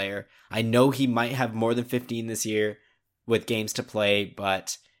League player. I know he might have more than 15 this year with games to play,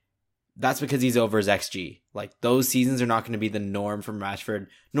 but that's because he's over his XG. Those seasons are not going to be the norm from Rashford,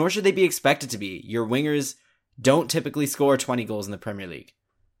 nor should they be expected to be. Your wingers don't typically score 20 goals in the Premier League.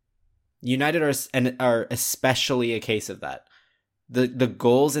 United are especially a case of that. The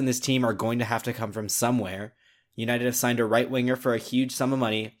goals in this team are going to have to come from somewhere. United have signed a right winger for a huge sum of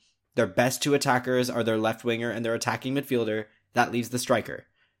money. Their best 2 attackers are their left winger and their attacking midfielder. That leaves the striker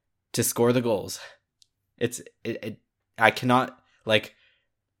to score the goals. I cannot,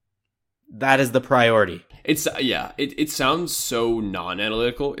 that is the priority. It sounds so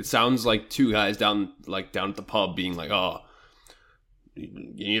non-analytical. It sounds like 2 guys down at the pub being oh,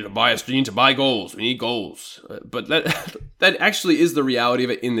 you need to buy goals. We need goals. But that actually is the reality of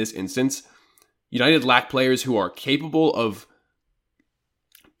it in this instance. United lack players who are capable of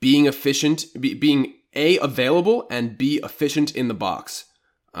being efficient, being A, available, and B, efficient in the box.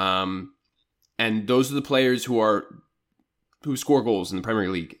 And those are the players who score goals in the Premier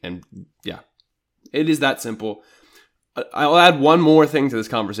League. And yeah, it is that simple. I'll add one more thing to this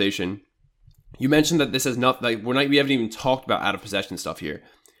conversation. You mentioned that this has not, we haven't even talked about out of possession stuff here.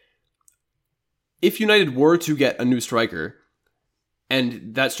 If United were to get a new striker,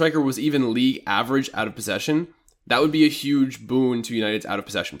 and that striker was even league average out of possession, that would be a huge boon to United's out of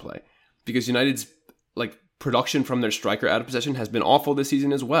possession play. Because United's production from their striker out of possession has been awful this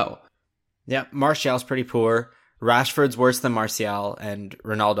season as well. Yeah, Martial's pretty poor. Rashford's worse than Martial, and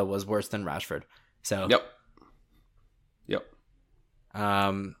Ronaldo was worse than Rashford. So Yep.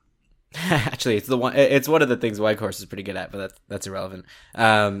 Actually, it's one of the things Whitehorse is pretty good at, but that's irrelevant.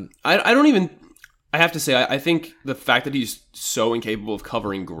 I don't even. I have to say, I think the fact that he's so incapable of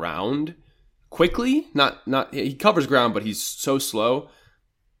covering ground quickly, he covers ground, but he's so slow,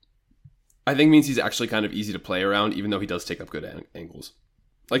 I think means he's actually kind of easy to play around, even though he does take up good angles.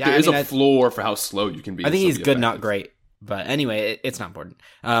 There is a floor for how slow you can be. I think he's good, not great. But anyway, it's not important.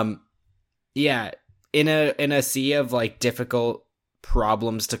 Yeah, in a sea of difficult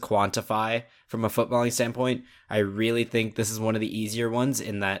problems to quantify from a footballing standpoint, I really think this is one of the easier ones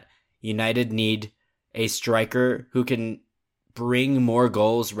in that United need a striker who can bring more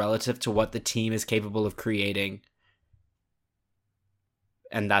goals relative to what the team is capable of creating.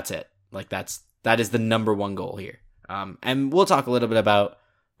 And that's it. That is the number one goal here. And we'll talk a little bit about,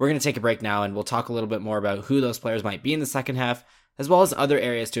 we're going to take a break now and we'll talk a little bit more about who those players might be in the second half, as well as other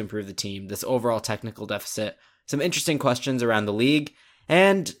areas to improve the team, this overall technical deficit, some interesting questions around the league,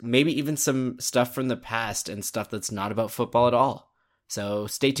 and maybe even some stuff from the past and stuff that's not about football at all. So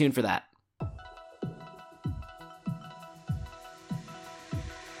stay tuned for that.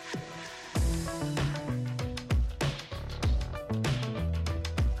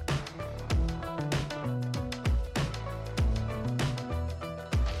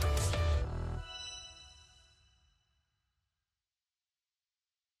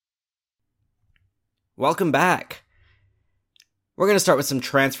 Welcome back. We're going to start with some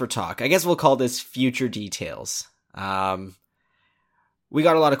transfer talk. I guess we'll call this future details. We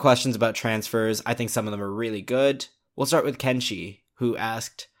got a lot of questions about transfers. I think some of them are really good. We'll start with Kenshi, who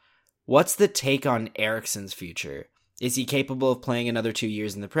asked, what's the take on Eriksen's future? Is he capable of playing another 2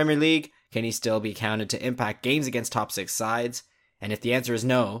 years in the Premier League? Can he still be counted to impact games against top 6 sides? And if the answer is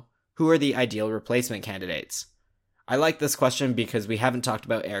no, who are the ideal replacement candidates? I like this question because we haven't talked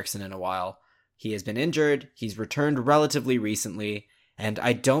about Eriksen in a while. He has been injured, he's returned relatively recently, and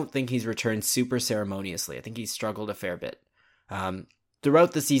I don't think he's returned super ceremoniously. I think he's struggled a fair bit.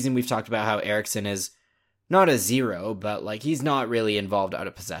 Throughout the season, we've talked about how Eriksen is not a zero, but he's not really involved out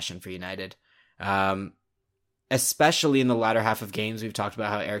of possession for United. Especially in the latter half of games, we've talked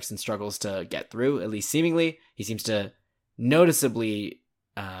about how Eriksen struggles to get through, at least seemingly. He seems to noticeably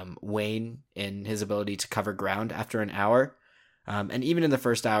wane in his ability to cover ground after an hour. And even in the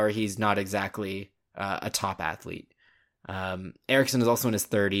first hour, he's not exactly a top athlete. Eriksen is also in his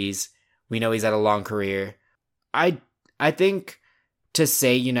 30s. We know he's had a long career. I think to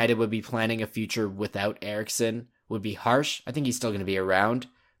say United would be planning a future without Eriksen would be harsh. I think he's still going to be around,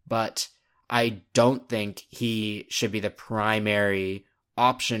 but I don't think he should be the primary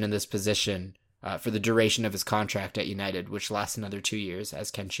option in this position for the duration of his contract at United, which lasts another 2 years,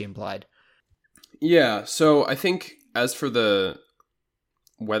 as Kenshi implied. Yeah, so I think as for the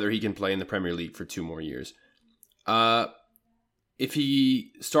whether he can play in the Premier League for 2 more years, if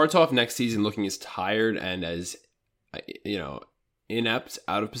he starts off next season looking as tired and as, inept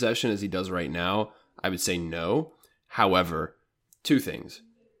out of possession as he does right now, I would say no. However, 2 things.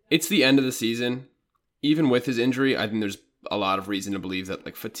 It's the end of the season. Even with his injury, I think there's a lot of reason to believe that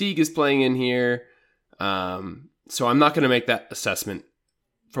like fatigue is playing in here. So I'm not going to make that assessment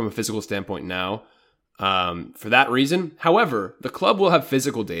from a physical standpoint now. For that reason, however, the club will have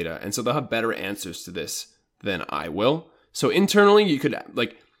physical data, and so they'll have better answers to this than I will. So internally, you could,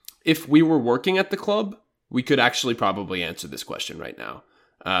 like, if we were working at the club, we could actually probably answer this question right now.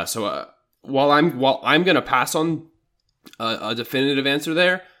 While I'm going to pass on a definitive answer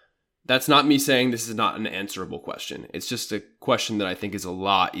there, that's not me saying this is not an answerable question. It's just a question that I think is a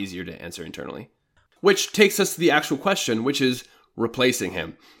lot easier to answer internally. Which takes us to the actual question, which is replacing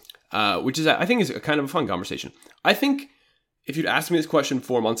him. Which is, I think, is a kind of a fun conversation. I think if you'd asked me this question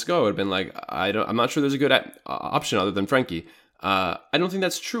 4 months ago, I would have been like, I'm not sure there's a good option other than Frankie. I don't think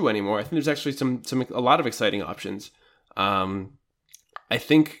that's true anymore. I think there's actually a lot of exciting options. I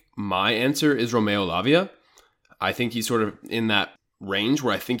think my answer is Romeo Lavia. I think he's sort of in that range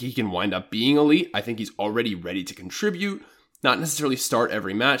where I think he can wind up being elite. I think he's already ready to contribute, not necessarily start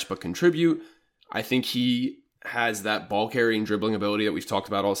every match, but contribute. I think he has that ball carrying dribbling ability that we've talked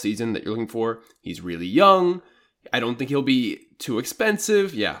about all season that you're looking for. He's really young. I don't think he'll be too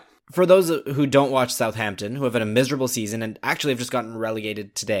expensive. Yeah. For those who don't watch Southampton, who have had a miserable season and actually have just gotten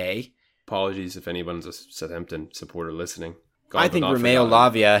relegated today. Apologies if anyone's a Southampton supporter listening. I think Romeo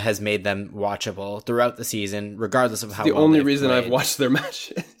Lavia has made them watchable throughout the season, regardless of how the well only they've reason played. I've watched their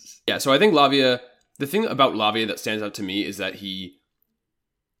matches. Yeah, so I think Lavia, the thing about Lavia that stands out to me is that he,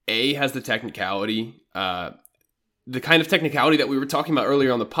 has the technicality, the kind of technicality that we were talking about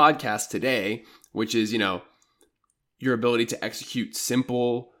earlier on the podcast today, which is, your ability to execute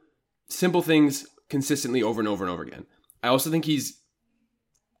simple things consistently over and over and over again. I also think he's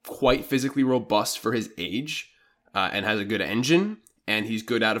quite physically robust for his age. And has a good engine, and he's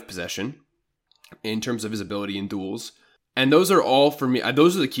good out of possession in terms of his ability in duels. And those are all for me.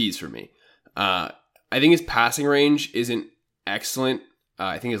 Those are the keys for me. I think his passing range isn't excellent.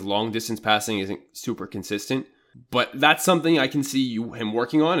 I think his long distance passing isn't super consistent. But that's something I can see him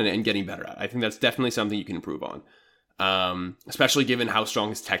working on and getting better at. I think that's definitely something you can improve on, especially given how strong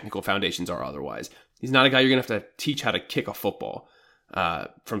his technical foundations are otherwise. He's not a guy you're going to have to teach how to kick a football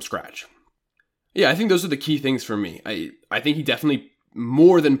from scratch. Yeah, I think those are the key things for me. I think he definitely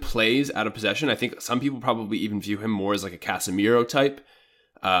more than plays out of possession. I think some people probably even view him more as like a Casemiro type.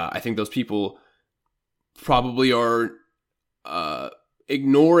 I think those people probably are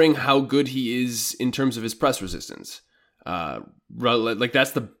ignoring how good he is in terms of his press resistance. Like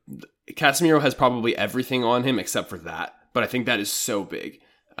Casemiro has probably everything on him except for that, but I think that is so big.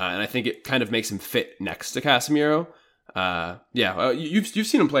 And I think it kind of makes him fit next to Casemiro. You've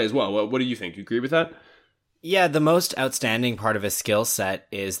seen him play as well. What do you think? You agree with that? Yeah, the most outstanding part of his skill set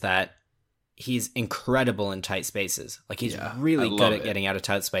is that he's incredible in tight spaces. Like he's really good at getting out of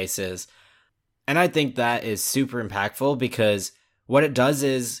tight spaces. And I think that is super impactful because what it does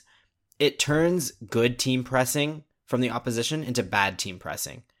is it turns good team pressing from the opposition into bad team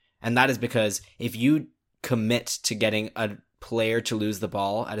pressing. And that is because if you commit to getting a player to lose the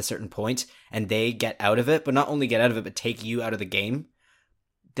ball at a certain point and they get out of it, but not only get out of it, but take you out of the game,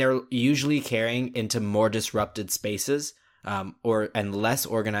 they're usually carrying into more disrupted spaces and less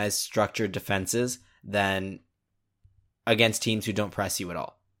organized, structured defenses than against teams who don't press you at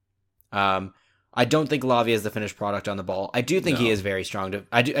all. I don't think Lavia is the finished product on the ball. I do think he is very strong.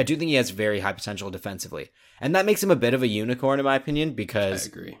 I do think he has very high potential defensively. And that makes him a bit of a unicorn, in my opinion, because I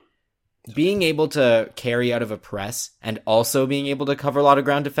agree. Being able to carry out of a press and also being able to cover a lot of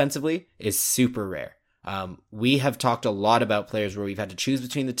ground defensively is super rare. We have talked a lot about players where we've had to choose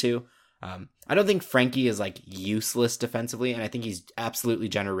between the two. I don't think Frankie is like useless defensively, and I think he's absolutely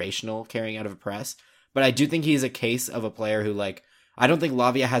generational carrying out of a press. But I do think he's a case of a player who, like, I don't think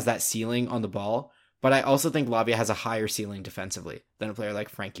Lavia has that ceiling on the ball, but I also think Lavia has a higher ceiling defensively than a player like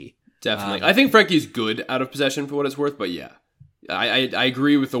Frankie. Definitely. I think Frankie's good out of possession for what it's worth, but yeah. I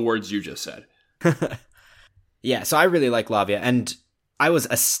agree with the words you just said. Yeah, so I really like Lavia, and I was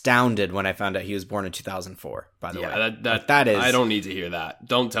astounded when I found out he was born in 2004, by the way. That is... I don't need to hear that.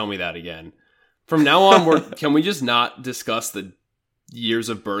 Don't tell me that again. From now on, can we just not discuss the years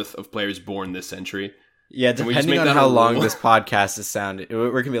of birth of players born this century? Yeah, depending on how long this podcast is sounded, we're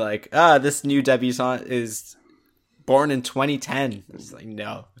going to be like, this new debutant is born in 2010. It's like,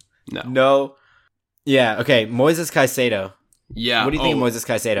 no. Yeah, okay, Moises Caicedo. Yeah. What do you think of Moises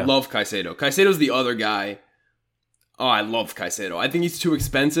Caicedo? Love Caicedo. Caicedo's the other guy. Oh, I love Caicedo. I think he's too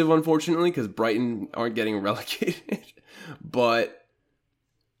expensive, unfortunately, because Brighton aren't getting relegated. But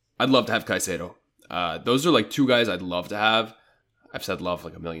I'd love to have Caicedo. Those are like two guys I'd love to have. I've said love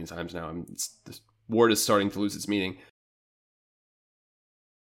like a million times now. This word is starting to lose its meaning.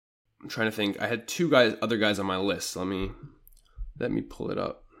 I'm trying to think. I had other guys on my list. Let me pull it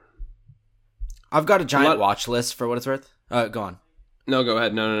up. I've got a giant watch list for what it's worth. Go on. No, go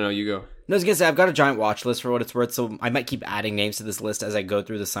ahead. No, you go. No, I was going to say, I've got a giant watch list for what it's worth, so I might keep adding names to this list as I go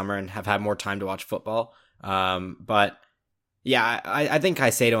through the summer and have had more time to watch football. But yeah, I think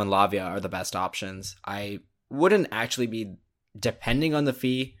Caicedo and Lavia are the best options. I wouldn't actually be, depending on the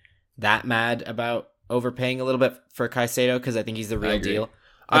fee, that mad about overpaying a little bit for Caicedo because I think he's the real deal.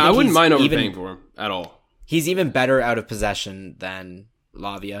 I wouldn't mind overpaying for him at all. He's even better out of possession than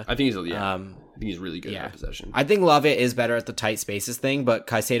Lavia. I think he's really good at possession. I think Lavia is better at the tight spaces thing, but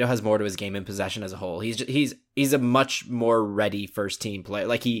Caicedo has more to his game in possession as a whole. He's a much more ready first team player.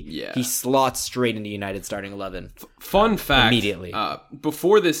 Like he slots straight into United starting 11. Fun fact: immediately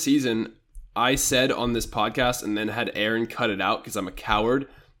before this season, I said on this podcast and then had Aaron cut it out because I'm a coward.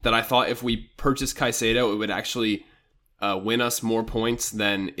 That I thought if we purchased Caicedo, it would actually win us more points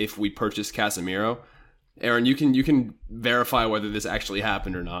than if we purchased Casemiro. Aaron, you can verify whether this actually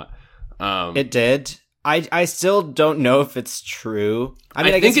happened or not. It did. I still don't know if it's true. I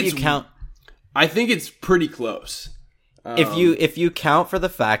mean, I guess if you count, I think it's pretty close. If you count for the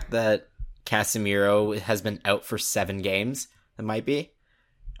fact that Casemiro has been out for 7 games, it might be.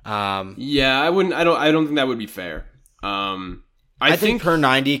 Yeah, I wouldn't. I don't think that would be fair. I think per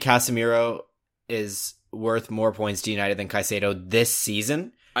 90, Casemiro is worth more points to United than Caicedo this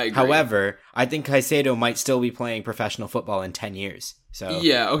season. I agree. However, I think Caicedo might still be playing professional football in 10 years. So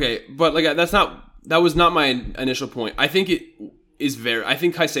yeah, okay, but like that was not my initial point. I think I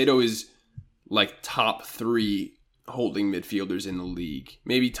think Caicedo is like top 3 holding midfielders in the league,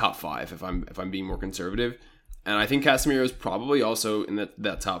 maybe top 5 if I'm being more conservative. And I think Casemiro is probably also in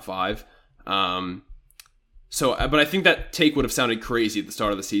that top 5. But I think that take would have sounded crazy at the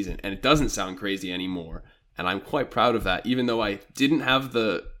start of the season, and it doesn't sound crazy anymore. And I'm quite proud of that, even though I didn't have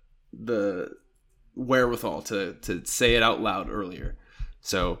the wherewithal to say it out loud earlier.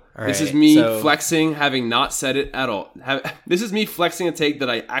 So this is me flexing, having not said it at all. This is me flexing a take that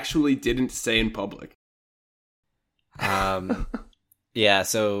I actually didn't say in public. Yeah,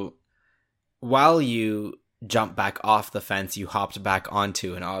 so while you jumped back off the fence, you hopped back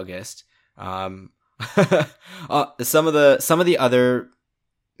onto in August. Some of the other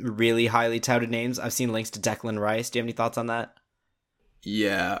really highly touted names, I've seen links to Declan Rice. Do you have any thoughts on that?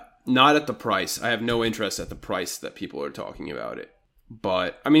 Yeah, not at the price. I have no interest at the price that people are talking about it.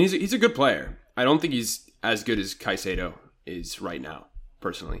 But I mean, he's a good player. I don't think he's as good as Caicedo is right now,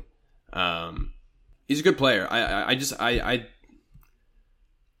 personally. He's a good player. I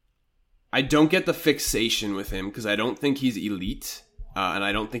don't get the fixation with him because I don't think he's elite, and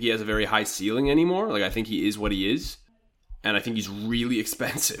I don't think he has a very high ceiling anymore. Like, I think he is what he is, and I think he's really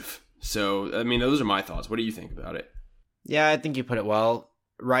expensive. So, I mean, those are my thoughts. What do you think about it? Yeah, I think you put it well.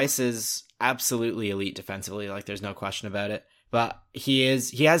 Rice is absolutely elite defensively, like there's no question about it. But he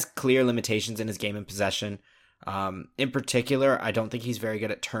has clear limitations in his game in possession. In particular, I don't think he's very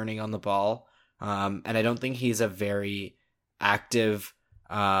good at turning on the ball. And I don't think he's a very active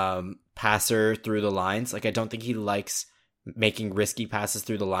passer through the lines. Like, I don't think he likes making risky passes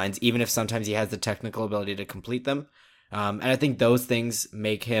through the lines, even if sometimes he has the technical ability to complete them. And I think those things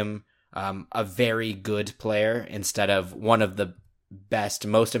make him a very good player instead of one of the best,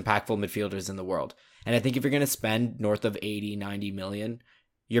 most impactful midfielders in the world. And I think if you're going to spend north of 80, 90 million,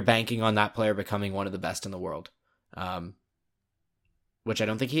 you're banking on that player becoming one of the best in the world, which I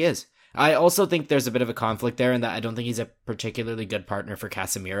don't think he is. I also think there's a bit of a conflict there in that I don't think he's a particularly good partner for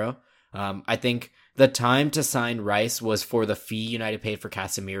Casemiro. I think the time to sign Rice was for the fee United paid for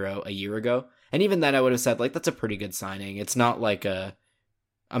Casemiro a year ago. And even then I would have said, like, that's a pretty good signing. It's not like a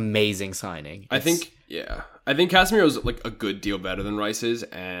amazing signing. I think Casemiro is like a good deal better than Rice is,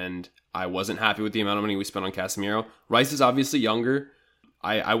 and I wasn't happy with the amount of money we spent on Casemiro. Rice is obviously younger.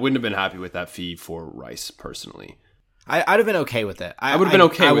 I wouldn't have been happy with that fee for Rice personally. I'd have been okay with it. I would have been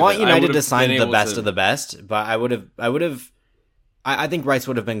okay with it. I want United to sign the best of the best, but I would have I think Rice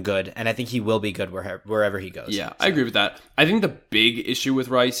would have been good, and I think he will be good wherever he goes. Yeah, I agree with that. I think the big issue with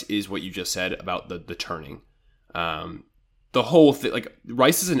Rice is what you just said about the turning. The whole thing, like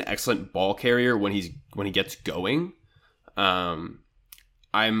Rice is an excellent ball carrier when he gets going.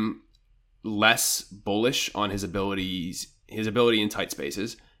 I'm less bullish on his ability in tight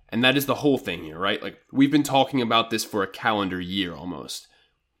spaces, and that is the whole thing here, right? Like we've been talking about this for a calendar year almost.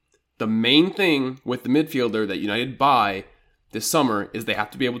 The main thing with the midfielder that United buy this summer is they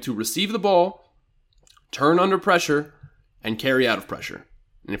have to be able to receive the ball, turn under pressure, and carry out of pressure.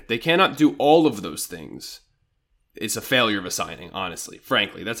 And if they cannot do all of those things, it's a failure of a signing, honestly.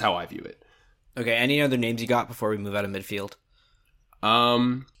 Frankly, that's how I view it. Okay, any other names you got before we move out of midfield?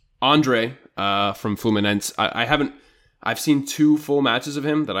 Andre from Fluminense. I've seen 2 full matches of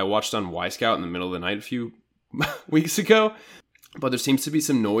him that I watched on Y-Scout in the middle of the night a few weeks ago. But there seems to be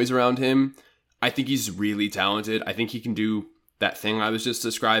some noise around him. I think he's really talented. I think he can do that thing I was just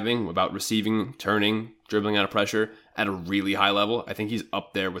describing about receiving, turning, dribbling out of pressure at a really high level. I think he's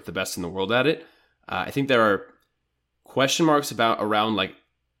up there with the best in the world at it. I think there are question marks around like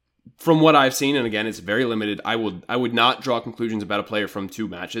from what I've seen, and again, it's very limited. I would not draw conclusions about a player from 2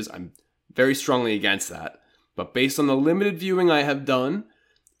 matches. I'm very strongly against that. But based on the limited viewing I have done,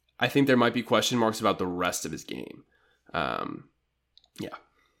 I think there might be question marks about the rest of his game. Yeah.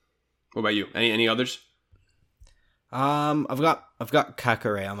 What about you? Any others? I've got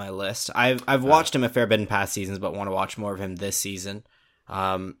Kakare on my list. I've watched him a fair bit in past seasons, but want to watch more of him this season.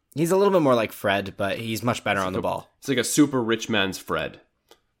 He's a little bit more like Fred, but he's much better on the ball. It's like a super rich man's Fred,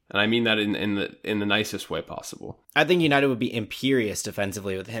 and I mean that in the nicest way possible. I think United would be imperious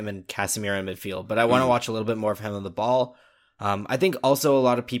defensively with him and Casemiro in midfield, but I want to watch a little bit more of him on the ball. I think also a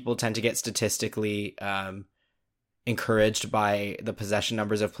lot of people tend to get statistically encouraged by the possession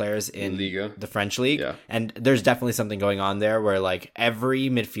numbers of players in Liga. The French league. Yeah. And there's definitely something going on there where like every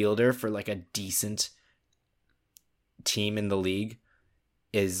midfielder for like a decent team in the league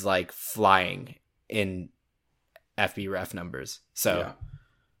is like flying in FBref numbers. So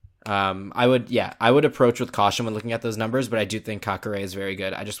I would approach with caution when looking at those numbers, but I do think Kakare is very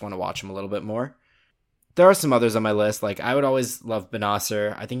good. I just want to watch him a little bit more. There are some others on my list. Like I would always love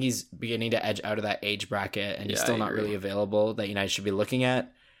Benasser. I think he's beginning to edge out of that age bracket, and he's still not really available that United should be looking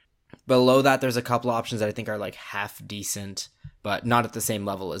at. Below that, there's a couple options that I think are like half decent, but not at the same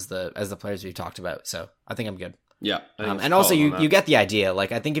level as the players we've talked about. So I think I'm good. Yeah, and also you get the idea.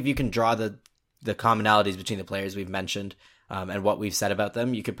 Like I think if you can draw the commonalities between the players we've mentioned and what we've said about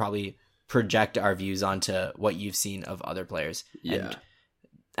them, you could probably project our views onto what you've seen of other players. Yeah. And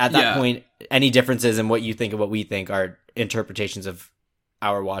at that point, any differences in what you think and what we think are interpretations of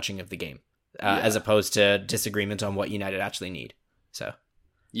our watching of the game, as opposed to disagreement on what United actually need. So,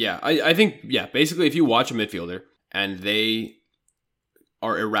 I think, basically if you watch a midfielder and they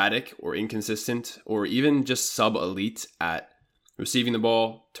are erratic or inconsistent or even just sub-elite at receiving the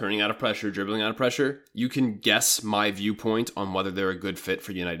ball, turning out of pressure, dribbling out of pressure, you can guess my viewpoint on whether they're a good fit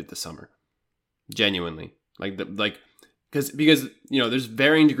for United this summer. Genuinely. Because there's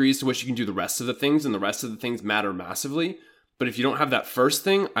varying degrees to which you can do the rest of the things, and the rest of the things matter massively. But if you don't have that first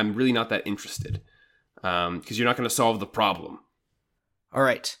thing, I'm really not that interested, because you're not going to solve the problem. All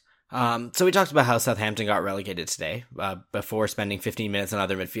right. So we talked about how Southampton got relegated today before spending 15 minutes on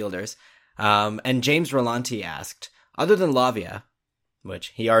other midfielders. And James Rolanti asked, other than Lavia,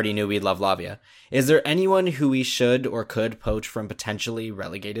 which he already knew we'd love Lavia, is there anyone who we should or could poach from potentially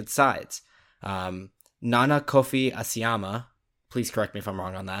relegated sides? Nana Kofi Asiyama, please correct me if I'm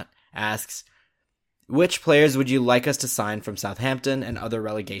wrong on that, asks, which players would you like us to sign from Southampton and other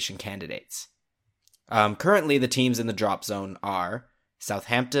relegation candidates? Currently, the teams in the drop zone are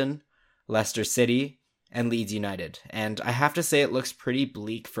Southampton, Leicester City, and Leeds United. And I have to say it looks pretty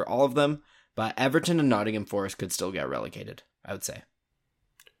bleak for all of them, but Everton and Nottingham Forest could still get relegated, I would say.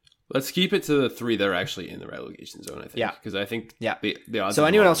 Let's keep it to the 3 that are actually in the relegation zone, I think. Yeah. Because I think the odds. So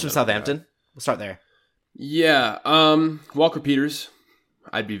anyone else from Southampton? We'll start there. Yeah, Walker Peters.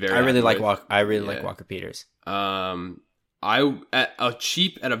 I'd be very. I really like Walker Peters. At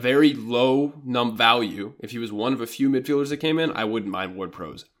a very low value. If he was one of a few midfielders that came in, I wouldn't mind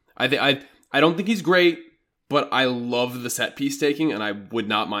Ward-Prowse. I don't think he's great, but I love the set piece taking, and I would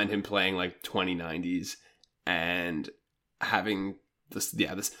not mind him playing like 2090s and having this.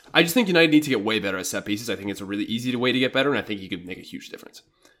 I just think United need to get way better at set pieces. I think it's a really easy way to get better, and I think he could make a huge difference.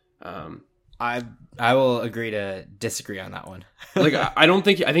 I will agree to disagree on that one. I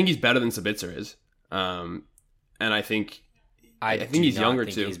think he's better than Sabitzer is, and I think he's younger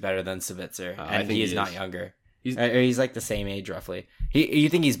too. He's better than Sabitzer, and he is not younger. He's like the same age roughly. You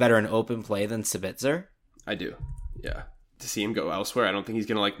think he's better in open play than Sabitzer? I do, yeah. to see him go elsewhere. I don't think he's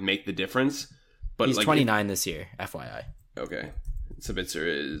going to like make the difference. But he's like 29 this year, FYI. Okay. Sabitzer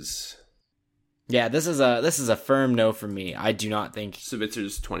is... Yeah, this is a firm no for me. I do not think...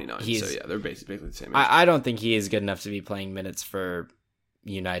 Sabitzer's 29, so yeah, they're basically the same age. I don't think he is good enough to be playing minutes for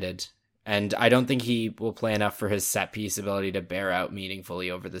United. And I don't think he will play enough for his set-piece ability to bear out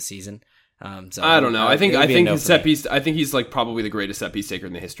meaningfully over the season. So I don't know. I think his set-piece... I think he's like probably the greatest set-piece taker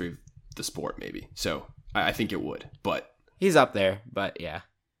in the history of the sport, maybe. So I think it would, but... He's up there, but yeah.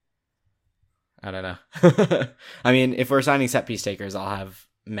 I don't know. I mean, if we're signing set-piece takers, I'll have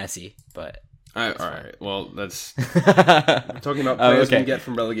Messi, but... all right. Well, that's... we're talking about players we can get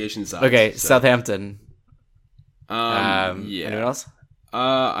from relegation sides. Okay, so. Southampton. Yeah. Anyone else?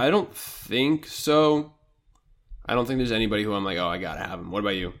 I don't think so. I don't think there's anybody who I'm like, oh, I gotta have him. What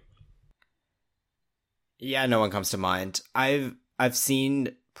about you? Yeah, no one comes to mind. I've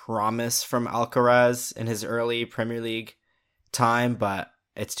seen promise from Alcaraz in his early Premier League time, but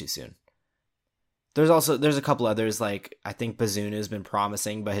it's too soon. There's a couple others, like I think Bazunu has been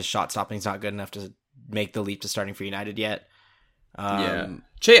promising, but his shot stopping's not good enough to make the leap to starting for United yet.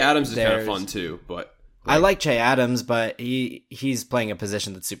 Che Adams is kind of fun too, but I like Che Adams, but he's playing a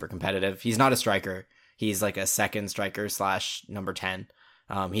position that's super competitive. He's not a striker. He's like a second striker / number 10.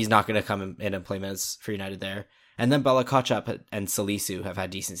 He's not going to come in and play minutes for United there. And then Bella Kotchap and Salisu have had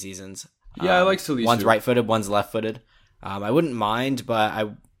decent seasons. Yeah, I like Salisu. One's right-footed, one's left-footed. I wouldn't mind,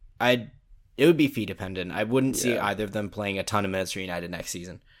 but it would be fee dependent. I wouldn't see either of them playing a ton of minutes for United next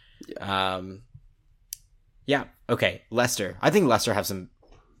season. Yeah. Okay. Leicester. I think Leicester have some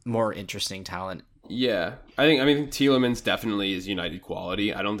more interesting talent. Yeah. I think Tielemans definitely is United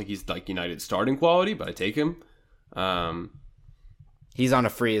quality. I don't think he's like United starting quality, but I take him. He's on a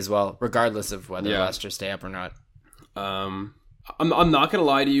free as well, regardless of whether Leicester stay up or not. I'm not gonna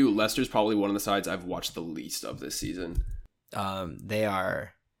lie to you. Leicester's probably one of the sides I've watched the least of this season. They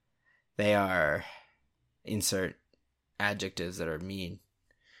are insert adjectives that are mean.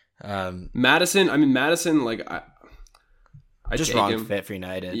 Madison, like I just take wrong him. Fit for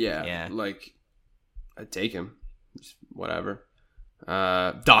United. Yeah. Like I'd take him. Just whatever.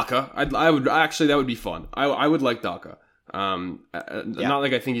 Daka. That would be fun. I would like Daka. Not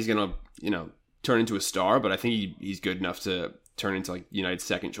like I think he's gonna, turn into a star, but I think he's good enough to turn into like United's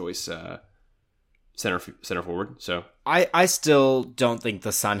second choice center forward. So I still don't think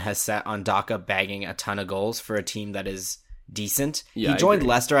the sun has set on Daka bagging a ton of goals for a team that is decent. Yeah, he joined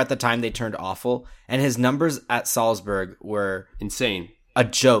Leicester at the time they turned awful, and his numbers at Salzburg were insane. A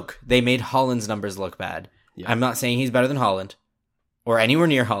joke. They made Haaland's numbers look bad. Yeah. I'm not saying he's better than Haaland or anywhere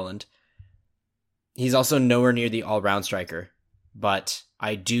near Haaland. He's also nowhere near the all-round striker, but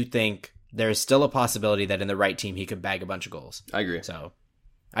I do think there's still a possibility that in the right team he could bag a bunch of goals. I agree. So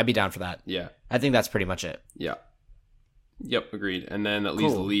I'd be down for that. Yeah. I think that's pretty much it. Yeah. Yep, agreed. And then that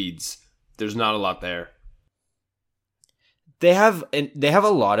leaves Leeds. There's not a lot there. They have a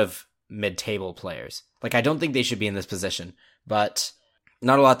lot of mid-table players. Like, I don't think they should be in this position, but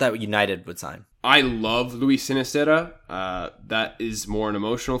not a lot that United would sign. I love Luis Sinisterra. That is more an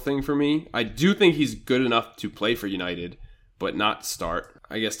emotional thing for me. I do think he's good enough to play for United, but not start.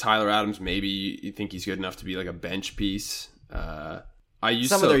 I guess Tyler Adams, maybe you think he's good enough to be like a bench piece. I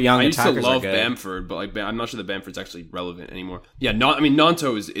used to love Bamford, but like I'm not sure that Bamford's actually relevant anymore. Yeah,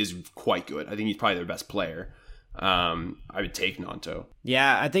 Nanto is quite good. I think he's probably their best player. I would take Nanto.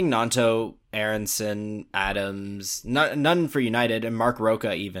 Yeah, I think Nanto, Aronson, Adams, none for United, and Mark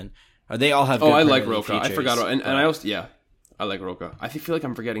Roca even. They all have good I like Roca. Features, I forgot. And I also, I like Roca. I feel like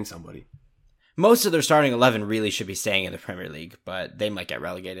I'm forgetting somebody. Most of their starting 11 really should be staying in the Premier League, but they might get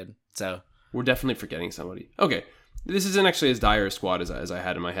relegated. So we're definitely forgetting somebody. Okay, this isn't actually as dire a squad as I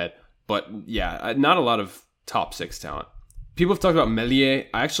had in my head, but yeah, not a lot of top 6 talent. People have talked about Meslier.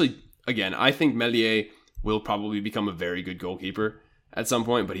 I think Meslier will probably become a very good goalkeeper at some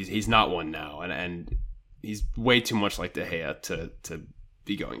point, but he's not one now, and he's way too much like De Gea to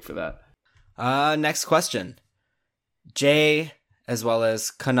be going for that. Next question. Jay, as well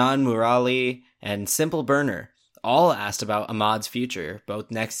as Kanan Murali and Simple Burner, all asked about Ahmad's future,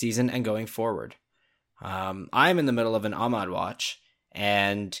 both next season and going forward. I'm in the middle of an Ahmad watch,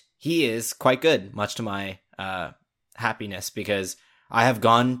 and he is quite good, much to my happiness, because I have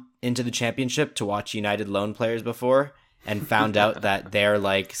gone into the championship to watch United loan players before and found out that they're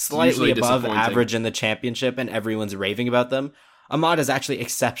like slightly above average in the championship and everyone's raving about them. Ahmad is actually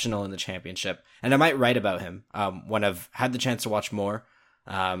exceptional in the championship, and I might write about him when I've had the chance to watch more.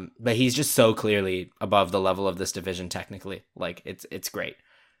 But he's just so clearly above the level of this division technically. Like, it's great.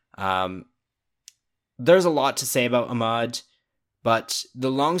 There's a lot to say about Ahmad, but the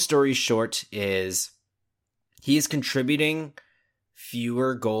long story short is he is contributing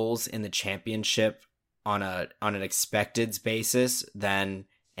fewer goals in the championship on an expected basis than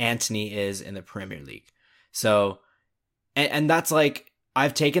Antony is in the Premier League. So, and that's like,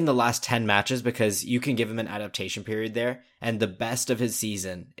 I've taken the last 10 matches because you can give him an adaptation period there, and the best of his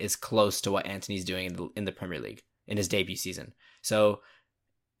season is close to what Antony's doing in the Premier League in his debut season. So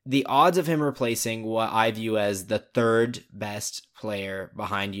the odds of him replacing what I view as the third best player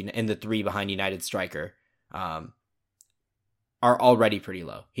behind in the three behind United striker are already pretty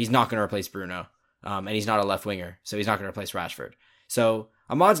low. He's not going to replace Bruno, and he's not a left winger, so he's not going to replace Rashford. So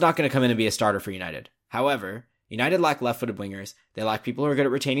Ahmad's not going to come in and be a starter for United. However, United lack left-footed wingers. They lack people who are good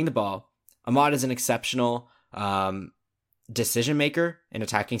at retaining the ball. Ahmad is an exceptional decision maker in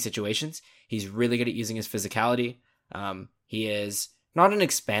attacking situations. He's really good at using his physicality. He is not an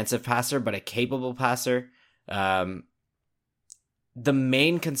expansive passer, but a capable passer. The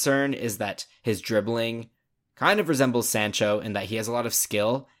main concern is that his dribbling kind of resembles Sancho in that he has a lot of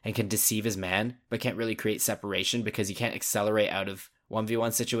skill and can deceive his man, but can't really create separation because he can't accelerate out of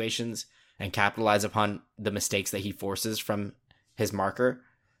 1v1 situations and capitalize upon the mistakes that he forces from his marker.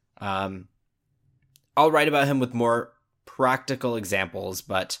 I'll write about him with more practical examples,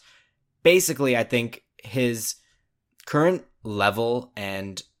 but basically I think his current level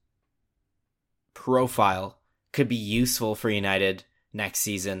and profile could be useful for United next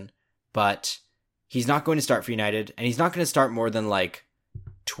season, but he's not going to start for United, and he's not going to start more than like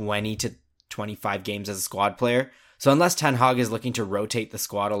 20 to 25 games as a squad player. So unless Ten Hag is looking to rotate the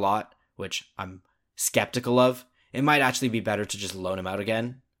squad a lot, which I'm skeptical of, it might actually be better to just loan him out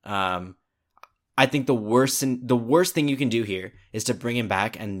again. I think the worst thing you can do here is to bring him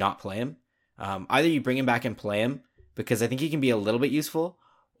back and not play him. Either you bring him back and play him, because I think he can be a little bit useful,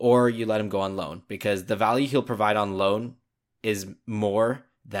 or you let him go on loan, because the value he'll provide on loan is more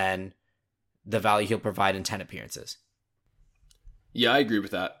than the value he'll provide in 10 appearances. Yeah, I agree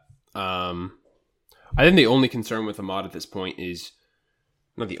with that. I think the only concern with Ahmad at this point is,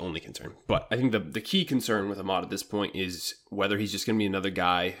 not the only concern, but I think the key concern with Ahmad at this point is whether he's just going to be another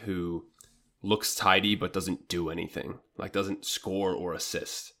guy who looks tidy but doesn't do anything, like doesn't score or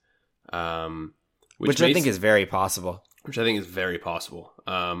assist. Which I think is very possible. Which I think is very possible.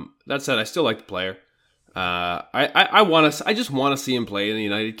 That said, I still like the player. I just want to see him play in the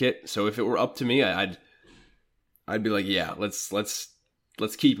United kit. So if it were up to me, I'd be like, yeah, let's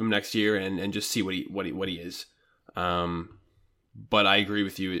keep him next year and just see what he is. But I agree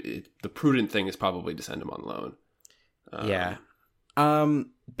with you. The prudent thing is probably to send him on loan. Yeah.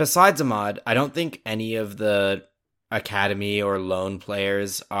 Besides Ahmad, I don't think any of the academy or loan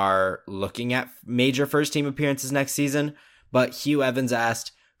players are looking at major first team appearances next season. But Hugh Evans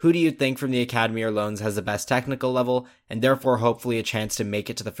asked, who do you think from the academy or loans has the best technical level and therefore hopefully a chance to make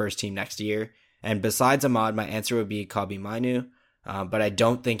it to the first team next year? And besides Ahmad, my answer would be Kobbie Mainoo. But I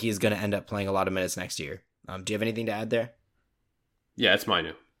don't think he's going to end up playing a lot of minutes next year. Do you have anything to add there? Yeah, it's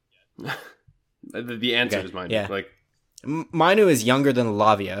Mainoo. The answer is Mainoo. Yeah. Mainoo is younger than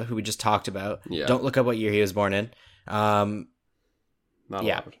Lavia, who we just talked about. Yeah. Don't look up what year he was born in. Not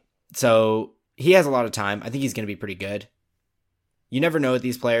allowed. So he has a lot of time. I think he's going to be pretty good. You never know with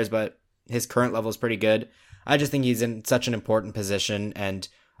these players, but his current level is pretty good. I just think he's in such an important position, and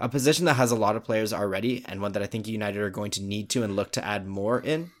a position that has a lot of players already, and one that I think United are going to need to and look to add more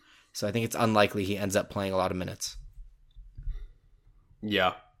in. So I think it's unlikely he ends up playing a lot of minutes.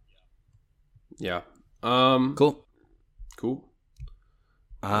 Yeah. Cool. What do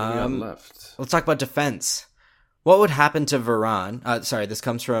we got left? Let's talk about defense. What would happen to Varane? Sorry, this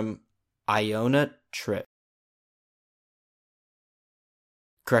comes from Iona Trip.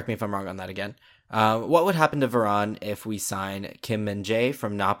 Correct me if I'm wrong on that again. What would happen to Varane if we sign Kim Min-jae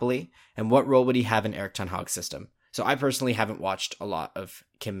from Napoli? And what role would he have in Erik ten Hag's system? So I personally haven't watched a lot of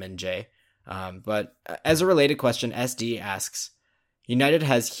Kim Min-jae. But as a related question, SD asks, United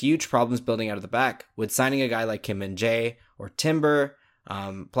has huge problems building out of the back. Would signing a guy like Kim Min-jae or Timber,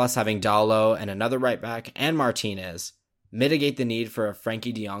 plus having Dalot and another right back and Martinez, mitigate the need for a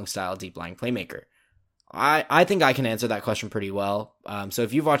Frankie de Jong style deep lying playmaker? I think I can answer that question pretty well. So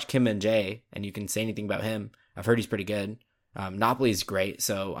if you've watched Kim Min-jae and you can say anything about him, I've heard he's pretty good. Napoli's great,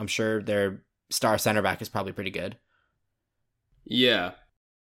 so I'm sure their star center back is probably pretty good. Yeah.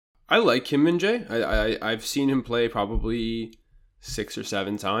 I like Kim Min-jae. I've seen him play probably 6 or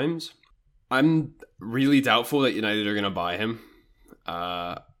 7 times. I'm really doubtful that United are going to buy him.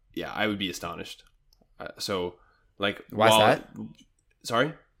 Yeah, I would be astonished. Why is that?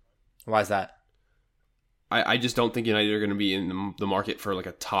 Sorry? Why is that? I just don't think United are going to be in the market for like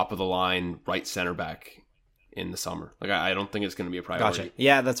a top of the line right center back in the summer. Like I don't think it's going to be a priority. Gotcha.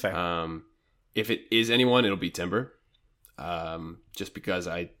 Yeah, that's fair. If it is anyone, it'll be Timber. Just because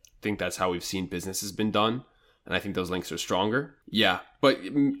I think that's how we've seen business has been done. And I think those links are stronger. Yeah, but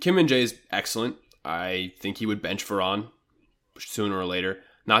Kim Min-jae is excellent. I think he would bench Varane sooner or later.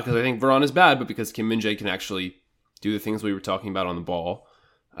 Not because I think Varane is bad, but because Kim Min-jae can actually do the things we were talking about on the ball.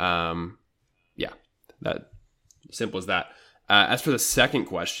 Yeah, that simple as that. As for the second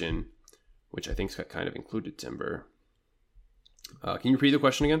question, which I think kind of included Timber. Can you repeat the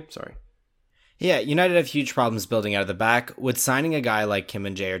question again? Sorry. Yeah, United have huge problems building out of the back. Would signing a guy like Kim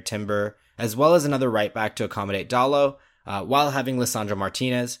Min-jae or Timber, as well as another right back to accommodate Dalot, while having Lisandro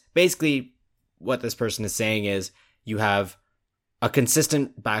Martinez, basically what this person is saying is you have a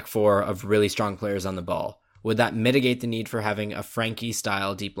consistent back four of really strong players on the ball. Would that mitigate the need for having a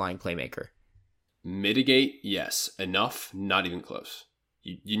Frankie-style deep-lying playmaker? Mitigate, yes. Enough, not even close.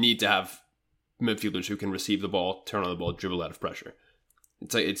 You need to have midfielders who can receive the ball, turn on the ball, dribble out of pressure.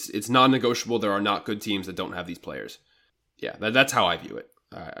 It's non-negotiable. There are not good teams that don't have these players. Yeah, that's how I view it.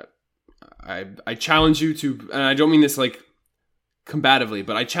 I challenge you to, and I don't mean this like combatively,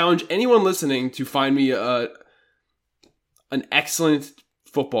 but I challenge anyone listening to find me an excellent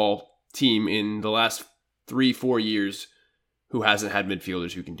football team in the last 3-4 years who hasn't had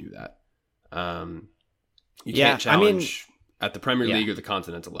midfielders who can do that. You can't challenge at the Premier League or the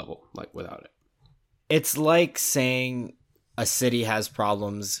continental level like without it. It's like saying a city has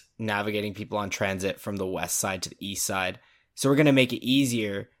problems navigating people on transit from the west side to the east side. So we're going to make it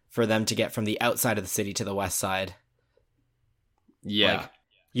easier for them to get from the outside of the city to the west side. Yeah. Like,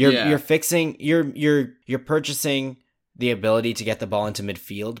 you're fixing, you're purchasing the ability to get the ball into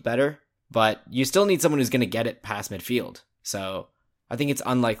midfield better, but you still need someone who's going to get it past midfield. So I think it's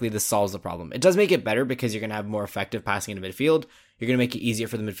unlikely this solves the problem. It does make it better because you're going to have more effective passing into midfield. You're going to make it easier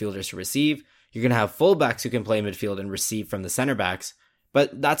for the midfielders to receive. You're going to have fullbacks who can play midfield and receive from the center backs,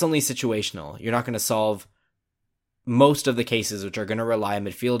 but that's only situational. You're not going to solve most of the cases, which are going to rely on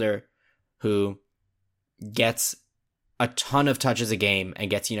midfielder who gets a ton of touches a game and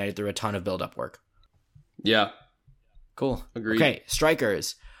gets United through a ton of build-up work. Yeah. Cool. Agreed. Okay,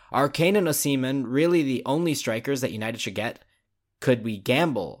 strikers. Are Kane and Osimhen really the only strikers that United should get? Could we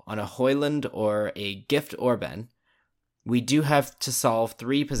gamble on a Højlund or a Gift Orban? We do have to solve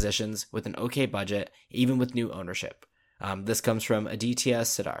 3 positions with an okay budget, even with new ownership. This comes from Aditya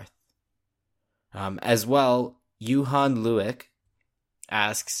Siddharth. As well, Yuhan Luik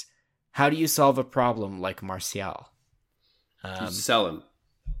asks, how do you solve a problem like Martial? Sell him.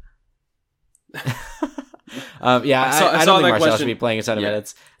 I don't think Martial should be playing a ton of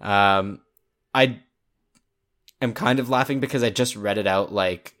minutes. I am kind of laughing because I just read it out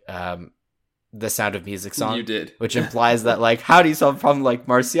like the Sound of Music song. You did. Which implies that, like, how do you solve a problem like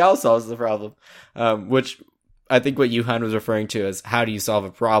Martial solves the problem? Which I think what Yuhan was referring to is how do you solve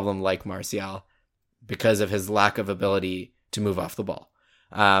a problem like Martial because of his lack of ability to move off the ball.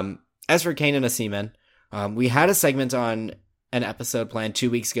 As for Kane and Osimhen, we had a segment on an episode planned 2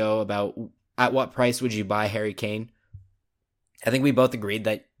 weeks ago about at what price would you buy Harry Kane. I think we both agreed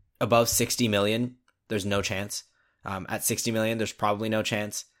that above 60 million, there's no chance. At 60 million, there's probably no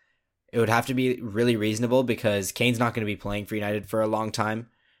chance. It would have to be really reasonable because Kane's not going to be playing for United for a long time.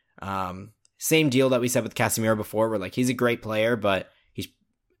 Same deal that we said with Casemiro before, where like he's a great player, but he's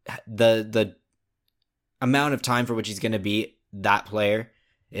the amount of time for which he's going to be that player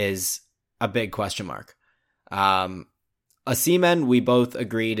is a big question mark. Osimhen, we both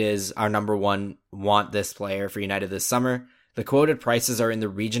agreed is our number one want this player for United this summer. The quoted prices are in the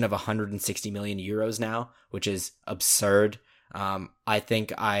region of 160 million euros now, which is absurd. I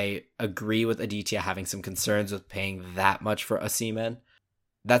think I agree with Aditya having some concerns with paying that much for Osimhen.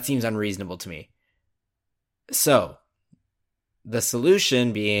 That seems unreasonable to me. So, the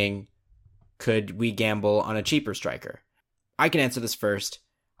solution being, could we gamble on a cheaper striker? I can answer this first.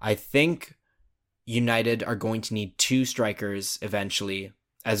 I think United are going to need 2 strikers eventually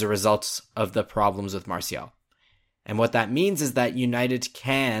as a result of the problems with Martial. And what that means is that United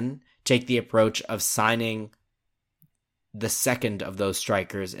can take the approach of signing the second of those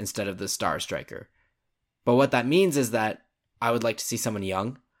strikers instead of the star striker. But what that means is that I would like to see someone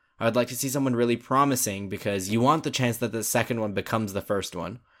young. I would like to see someone really promising because you want the chance that the second one becomes the first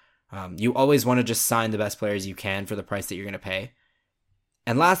one. You always want to just sign the best players you can for the price that you're going to pay.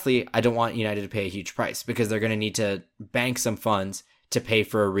 And lastly, I don't want United to pay a huge price because they're going to need to bank some funds to pay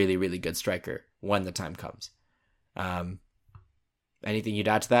for a really, really good striker when the time comes. Anything you'd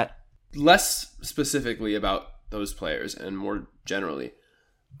add to that? Less specifically about those players and more generally,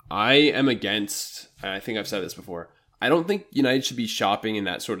 I am against, and I think I've said this before, I don't think United should be shopping in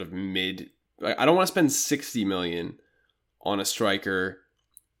that sort of I don't want to spend 60 million on a striker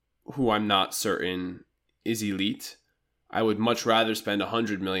who I'm not certain is elite, I would much rather spend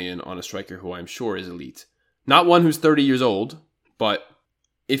 $100 million on a striker who I'm sure is elite. Not one who's 30 years old, but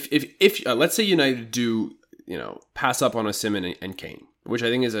if let's say United do, pass up on Osimhen and Kane, which I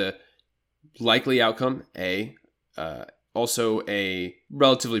think is a likely outcome, also a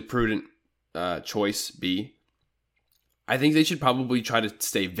relatively prudent choice, B. I think they should probably try to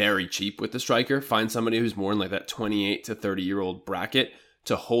stay very cheap with the striker, find somebody who's more in like that 28 to 30-year-old bracket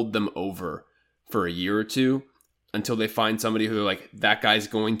to hold them over for a year or two until they find somebody who like, that guy's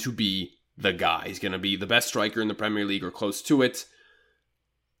going to be the guy. He's going to be the best striker in the Premier League or close to it.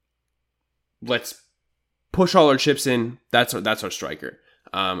 Let's push all our chips in. That's our striker.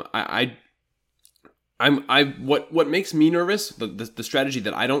 What makes me nervous, the strategy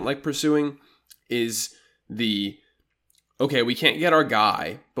that I don't like pursuing is okay, we can't get our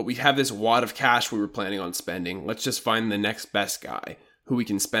guy, but we have this wad of cash we were planning on spending. Let's just find the next best guy who we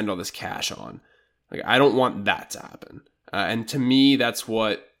can spend all this cash on. Like, I don't want that to happen. And to me, that's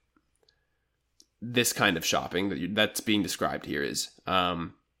what this kind of shopping that's being described here is.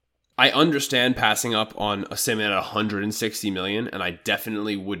 I understand passing up on Osimhen at 160 million, and I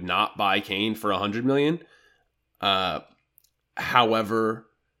definitely would not buy Kane for 100 million. However,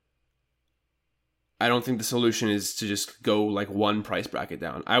 I don't think the solution is to just go like one price bracket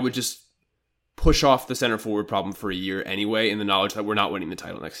down. I would just push off the center forward problem for a year anyway, in the knowledge that we're not winning the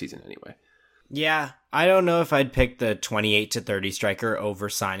title next season anyway. Yeah, I don't know if I'd pick the 28 to 30 striker over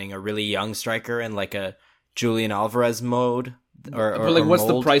signing a really young striker in like a Julian Alvarez mode. But like, what's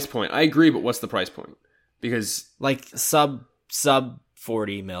the price point? I agree, but what's the price point? Because like sub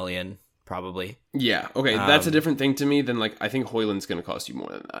 40 million probably. Yeah, okay, that's a different thing to me than like I think Højlund's going to cost you more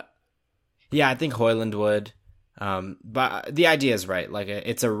than that. Yeah, I think Højlund would. But the idea is right. Like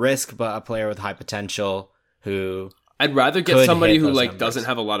it's a risk, but a player with high potential who I'd rather get somebody who like numbers. Doesn't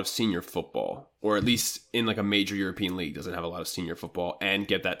have a lot of senior football, or at least in like a major European league doesn't have a lot of senior football, and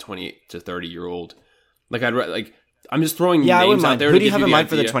get that 28 to 30-year-old. Like I'm just throwing names out there. Who do you have in mind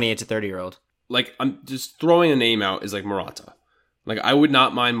for the 28 to 30-year-old? Like I'm just throwing a name out is like Morata. Like I would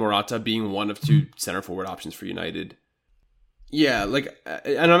not mind Morata being one of two center forward options for United. Yeah, like,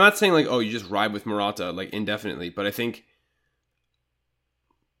 and I'm not saying like, oh, you just ride with Morata like indefinitely, but I think,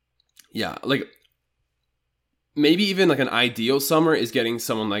 yeah, like maybe even like an ideal summer is getting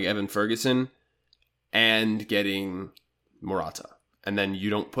someone like Evan Ferguson and getting Morata. And then you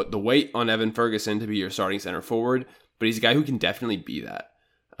don't put the weight on Evan Ferguson to be your starting center forward, but he's a guy who can definitely be that.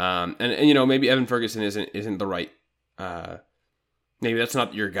 And maybe Evan Ferguson isn't the right, maybe that's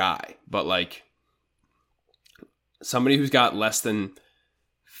not your guy, but like somebody who's got less than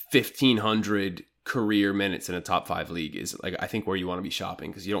 1,500 career minutes in a top 5 league is like, I think where you want to be shopping,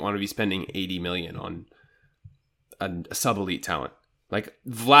 because you don't want to be spending 80 million on a sub-elite talent. Like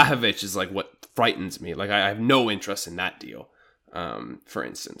Vlahovic is like what frightens me. Like I have no interest in that deal. For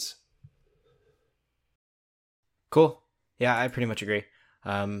instance. Cool. Yeah, I pretty much agree.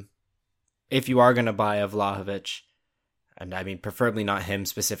 If you are going to buy a Vlahovic, and I mean, preferably not him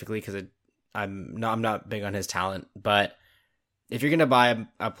specifically, because I'm not big on his talent, but if you're going to buy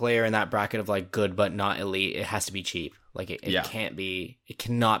a player in that bracket of like good but not elite, it has to be cheap. Like it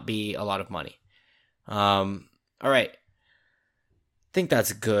cannot be a lot of money. All right. I think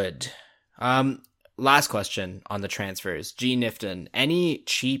that's good. Last question on the transfers. G. Nifton, any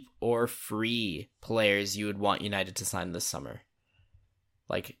cheap or free players you would want United to sign this summer?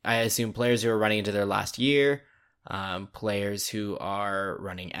 Like, I assume players who are running into their last year, players who are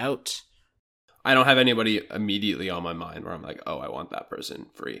running out. I don't have anybody immediately on my mind where I'm like, oh, I want that person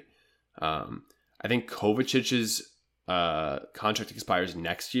free. I think Kovacic's contract expires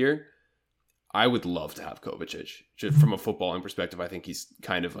next year. I would love to have Kovacic. Just from a footballing perspective, I think he's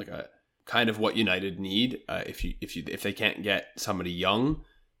kind of what United need. If they can't get somebody young,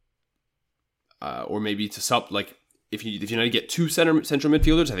 or maybe to if United get two central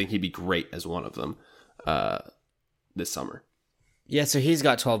midfielders, I think he'd be great as one of them this summer. Yeah, so he's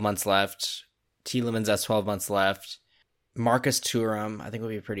got 12 months left. Tielemans has 12 months left. Marcus Thuram, I think, would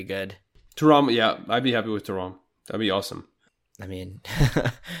be pretty good. Thuram, yeah, I'd be happy with Thuram. That'd be awesome. I mean,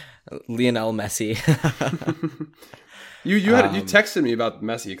 Lionel Messi. You texted me about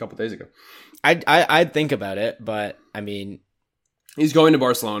Messi a couple days ago. I'd think about it, but I mean, he's going to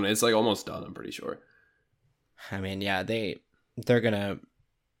Barcelona. It's like almost done, I'm pretty sure. I mean, yeah, they're gonna.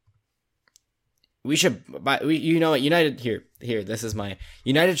 We should buy. You know what? United here. This is my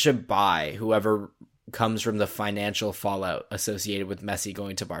United should buy whoever comes from the financial fallout associated with Messi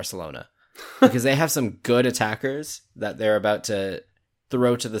going to Barcelona, because they have some good attackers that they're about to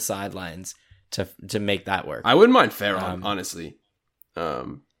throw to the sidelines to make that work. I wouldn't mind Ferran, honestly.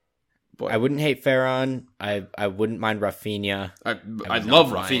 I wouldn't hate Ferran. I wouldn't mind Rafinha. I'd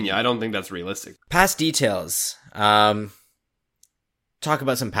love Rafinha. I don't think that's realistic. Past details. Talk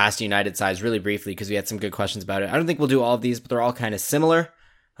about some past United sides really briefly because we had some good questions about it. I don't think we'll do all of these, but they're all kind of similar.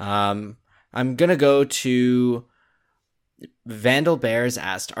 I'm going to go to Vandal Bears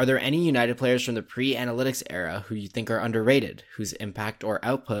asked, are there any United players from the pre-analytics era who you think are underrated, whose impact or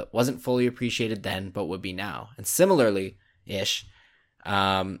output wasn't fully appreciated then but would be now? And similarly-ish,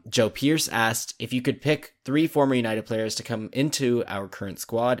 Joe Pierce asked, if you could pick 3 former United players to come into our current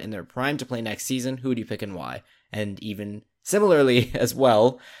squad in their prime to play next season, who would you pick and why? And even similarly as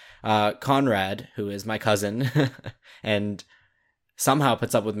well, Conrad, who is my cousin and somehow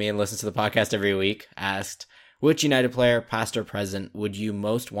puts up with me and listens to the podcast every week, asked, which United player, past or present, would you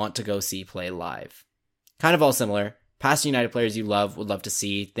most want to go see play live? Kind of all similar. Past United players you love, would love to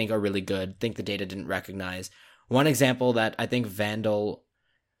see, think are really good, think the data didn't recognize. One example that I think Vandal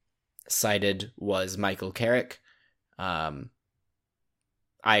cited was Michael Carrick. I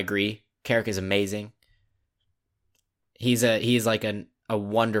agree. Carrick is amazing. He's like a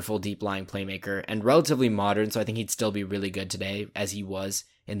wonderful deep lying playmaker and relatively modern, so I think he'd still be really good today as he was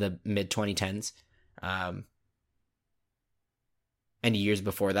in the mid 2010s. Any years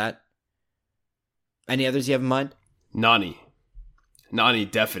before that? Any others you have in mind? Nani,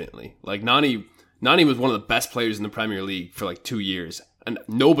 definitely. Like Nani was one of the best players in the Premier League for like 2 years, and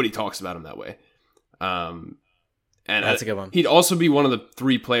nobody talks about him that way. And that's a good one. He'd also be one of the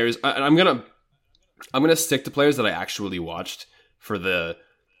 3 players. And I'm gonna stick to players that I actually watched for the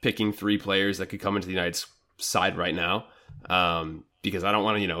picking 3 players that could come into the United side right now, because I don't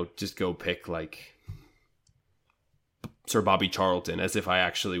want to just go pick like Sir Bobby Charlton as if I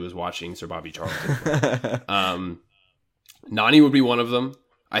actually was watching Sir Bobby Charlton. Nani would be one of them.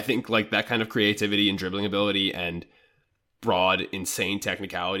 I think like that kind of creativity and dribbling ability and broad, insane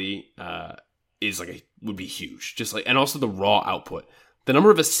technicality would be huge. Just like, and also the raw output. The number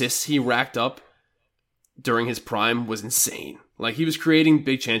of assists he racked up during his prime was insane. Like he was creating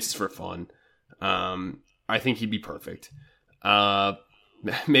big chances for fun. I think he'd be perfect.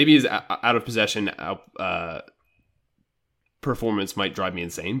 Maybe his out of possession performance might drive me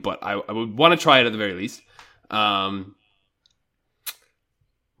insane, but I would want to try it at the very least. Can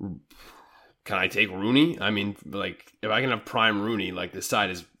I take Rooney? I mean, like, if I can have prime Rooney, like, this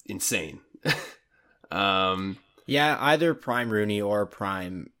side is insane. Yeah, either prime Rooney or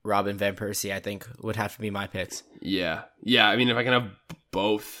prime Robin Van Persie, I think, would have to be my picks. Yeah. I mean, if I can have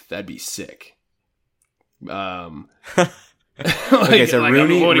both, that'd be sick. Okay, so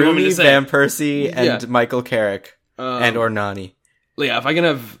Rooney, Van Persie, and Michael Carrick, and or Nani. Yeah, if I can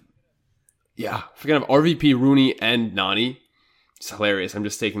have RVP, Rooney, and Nani, it's hilarious. I'm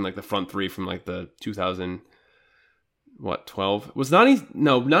just taking like the front 3 from like the 2012. Was Nani?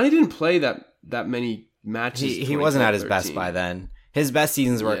 No, Nani didn't play that many matches. He wasn't at his best by then. His best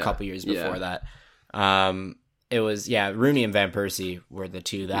seasons were a couple years before that. It was Rooney and Van Persie were the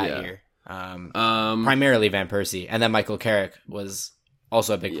 2 that year. Primarily Van Persie, and then Michael Carrick was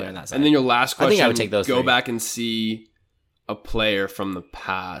also a big player in that side. And then your last question, I think I would take those. Go back and see a player from the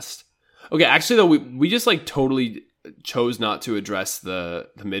past. Okay, actually though, we just like totally chose not to address the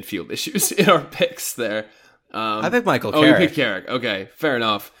midfield issues in our picks there. I picked Michael Carrick. Oh, you picked Carrick. Okay, fair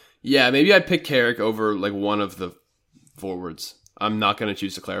enough. Yeah, maybe I'd pick Carrick over like one of the forwards. I'm not going to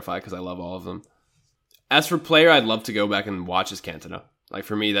choose to clarify because I love all of them. As for player, I'd love to go back and watch his Cantona. Like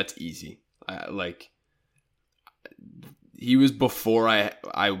for me, that's easy. He was before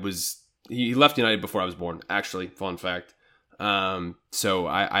I was. He left United before I was born. Actually, fun fact. So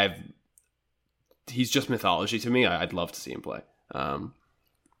he's just mythology to me. I'd love to see him play.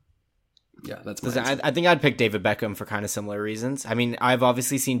 That's my answer. I think I'd pick David Beckham for kind of similar reasons. I mean, I've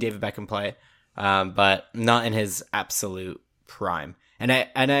obviously seen David Beckham play, but not in his absolute prime. And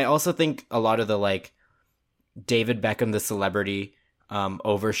I also think a lot of the like David Beckham, the celebrity,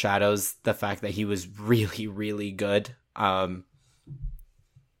 overshadows the fact that he was really, really good. And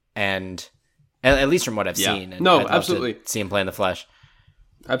at least from what I've seen. And no, absolutely. See him play in the flesh.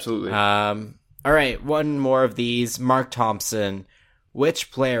 Absolutely. All right, one more of these. Mark Thompson.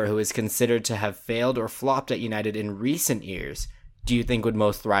 Which player who is considered to have failed or flopped at United in recent years do you think would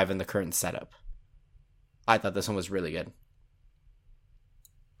most thrive in the current setup? I thought this one was really good.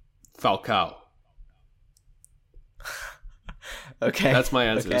 Falcao. Okay. That's my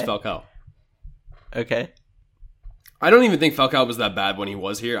answer. It's Falcao. Okay. I don't even think Falcao was that bad when he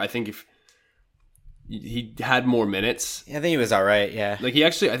was here. I think if he had more minutes. I think he was all right, yeah. Like he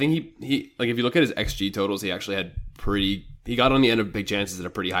actually, I think he like if you look at his XG totals, he actually had he got on the end of big chances at a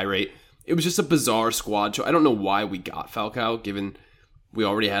pretty high rate. It was just a bizarre squad. So I don't know why we got Falcao, given We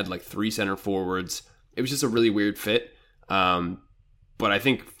already had like 3 center forwards. It was just a really weird fit. But I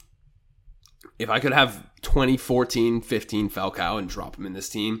think if I could have 2014, 15 Falcao and drop him in this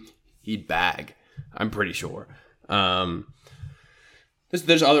team, he'd bag. I'm pretty sure. There's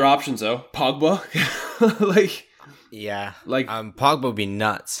other options though. Pogba, Pogba would be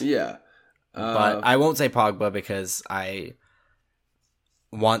nuts. Yeah, but I won't say Pogba because I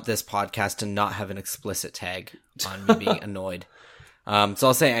want this podcast to not have an explicit tag on me being annoyed. So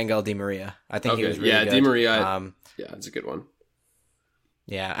I'll say Angel Di Maria. I think he was really good. Di Maria. Yeah, that's a good one.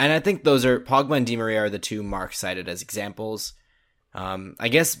 Yeah, and I think those are Pogba and Di Maria are the two Mark cited as examples. I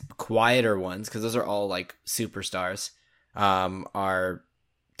guess quieter ones, because those are all like superstars, are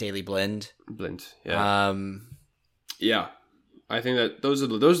Daley Blind. Yeah. Yeah. I think that those are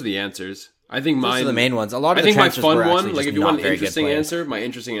the answers. I think mine. Those are the main ones. A lot of I think my fun were one, like if you want an very interesting answer, my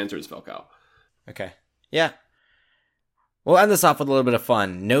interesting answer is Falcao. Okay. Yeah. We'll end this off with a little bit of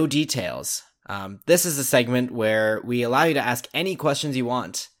fun. No details. This is a segment where we allow you to ask any questions you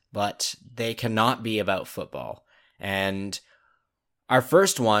want, but they cannot be about football. And our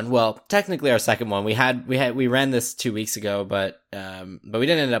first one, well, technically our second one, we ran this 2 weeks ago, but we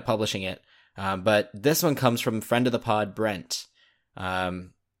didn't end up publishing it. But this one comes from friend of the pod, Brent.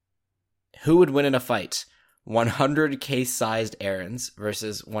 Who would win in a fight? 100 case-sized Aarons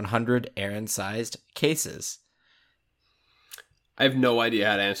versus 100 Aaron-sized cases. I have no idea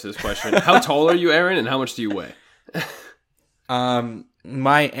how to answer this question. How tall are you, Aaron, and how much do you weigh?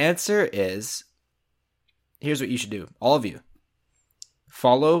 My answer is, here's what you should do. All of you.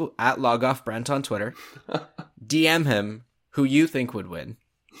 Follow @LogoffBrent on Twitter. DM him who you think would win.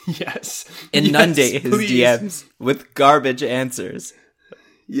 Yes. Inundate his DMs with garbage answers.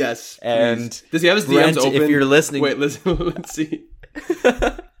 Yes. And please. Does he have his Brent, DMs open? If you're listening. Wait, listen, let's see.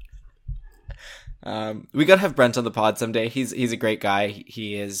 We gotta have Brent on the pod someday. He's a great guy.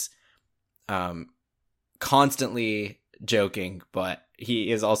 He is constantly joking, but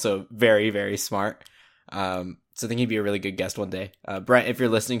he is also very, very smart. So I think he'd be a really good guest one day. Brent, if you're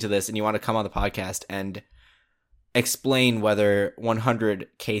listening to this and you want to come on the podcast and explain whether 100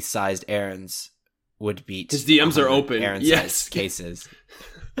 case-sized Aarons would beat his DMs are open. Aaron-sized cases.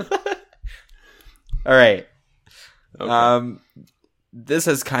 All right. Okay. This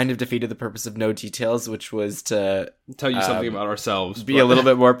has kind of defeated the purpose of no details, which was to tell you something about ourselves, be a little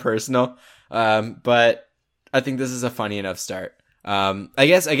bit more personal. But I think this is a funny enough start. I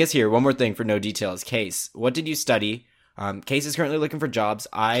guess here, one more thing for no details. Case, what did you study? Case is currently looking for jobs.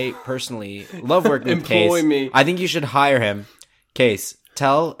 I personally love working with Case. Employ me. I think you should hire him. Case,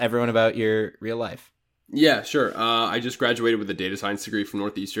 tell everyone about your real life. Yeah, sure. I just graduated with a data science degree from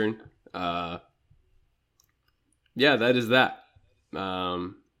Northeastern. Yeah, that is that.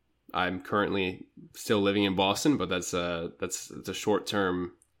 I'm currently still living in Boston, but that's a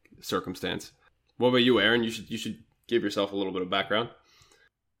short-term circumstance. What about you, Aaron? You should give yourself a little bit of background.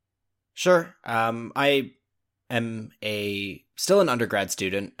 Sure. I am still an undergrad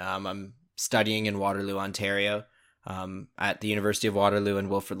student. I'm studying in Waterloo, Ontario, at the University of Waterloo and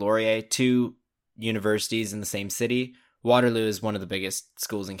Wilfrid Laurier, two universities in the same city. Waterloo is one of the biggest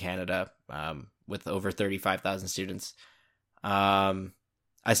schools in Canada, with over 35,000 students.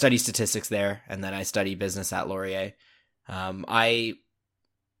 I study statistics there, and then I study business at Laurier.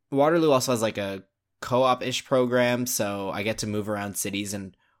 Waterloo also has like a co-op-ish program, so I get to move around cities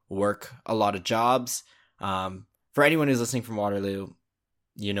and work a lot of jobs. For anyone who's listening from Waterloo,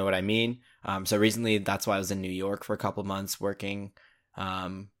 you know what I mean. So recently, that's why I was in New York for a couple months working.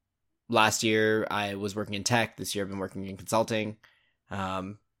 Last year, I was working in tech. This year, I've been working in consulting.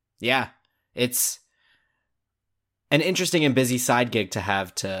 Yeah, it's an interesting and busy side gig to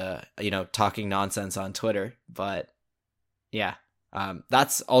have to, talking nonsense on Twitter. But yeah,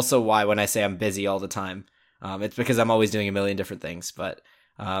 that's also why when I say I'm busy all the time, it's because I'm always doing a million different things. But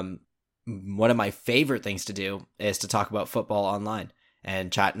one of my favorite things to do is to talk about football online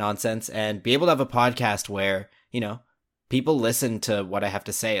and chat nonsense and be able to have a podcast where, people listen to what I have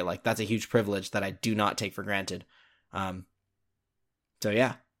to say. Like, that's a huge privilege that I do not take for granted. So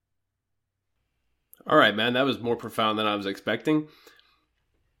yeah. All right, man. That was more profound than I was expecting.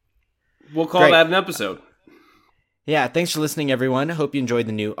 We'll call that an episode. Yeah, thanks for listening, everyone. Hope you enjoyed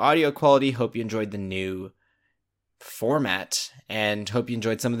the new audio quality. Hope you enjoyed the new format. And hope you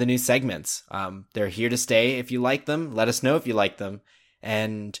enjoyed some of the new segments. They're here to stay. If you like them, let us know if you like them.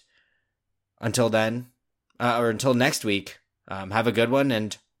 And until then, or until next week, have a good one.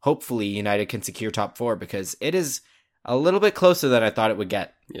 And hopefully United can secure top 4, because it is a little bit closer than I thought it would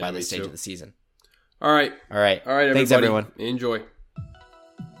get by this stage of the season. All right. Everybody. Thanks, everyone. Enjoy.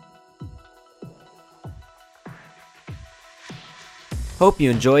 Hope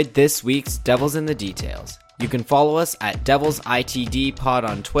you enjoyed this week's Devils in the Details. You can follow us at Devils ITD Pod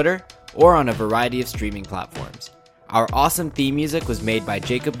on Twitter or on a variety of streaming platforms. Our awesome theme music was made by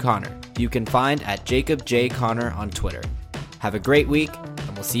Jacob Connor, who you can find at Jacob J. Connor on Twitter. Have a great week,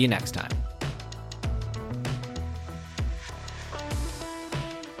 and we'll see you next time.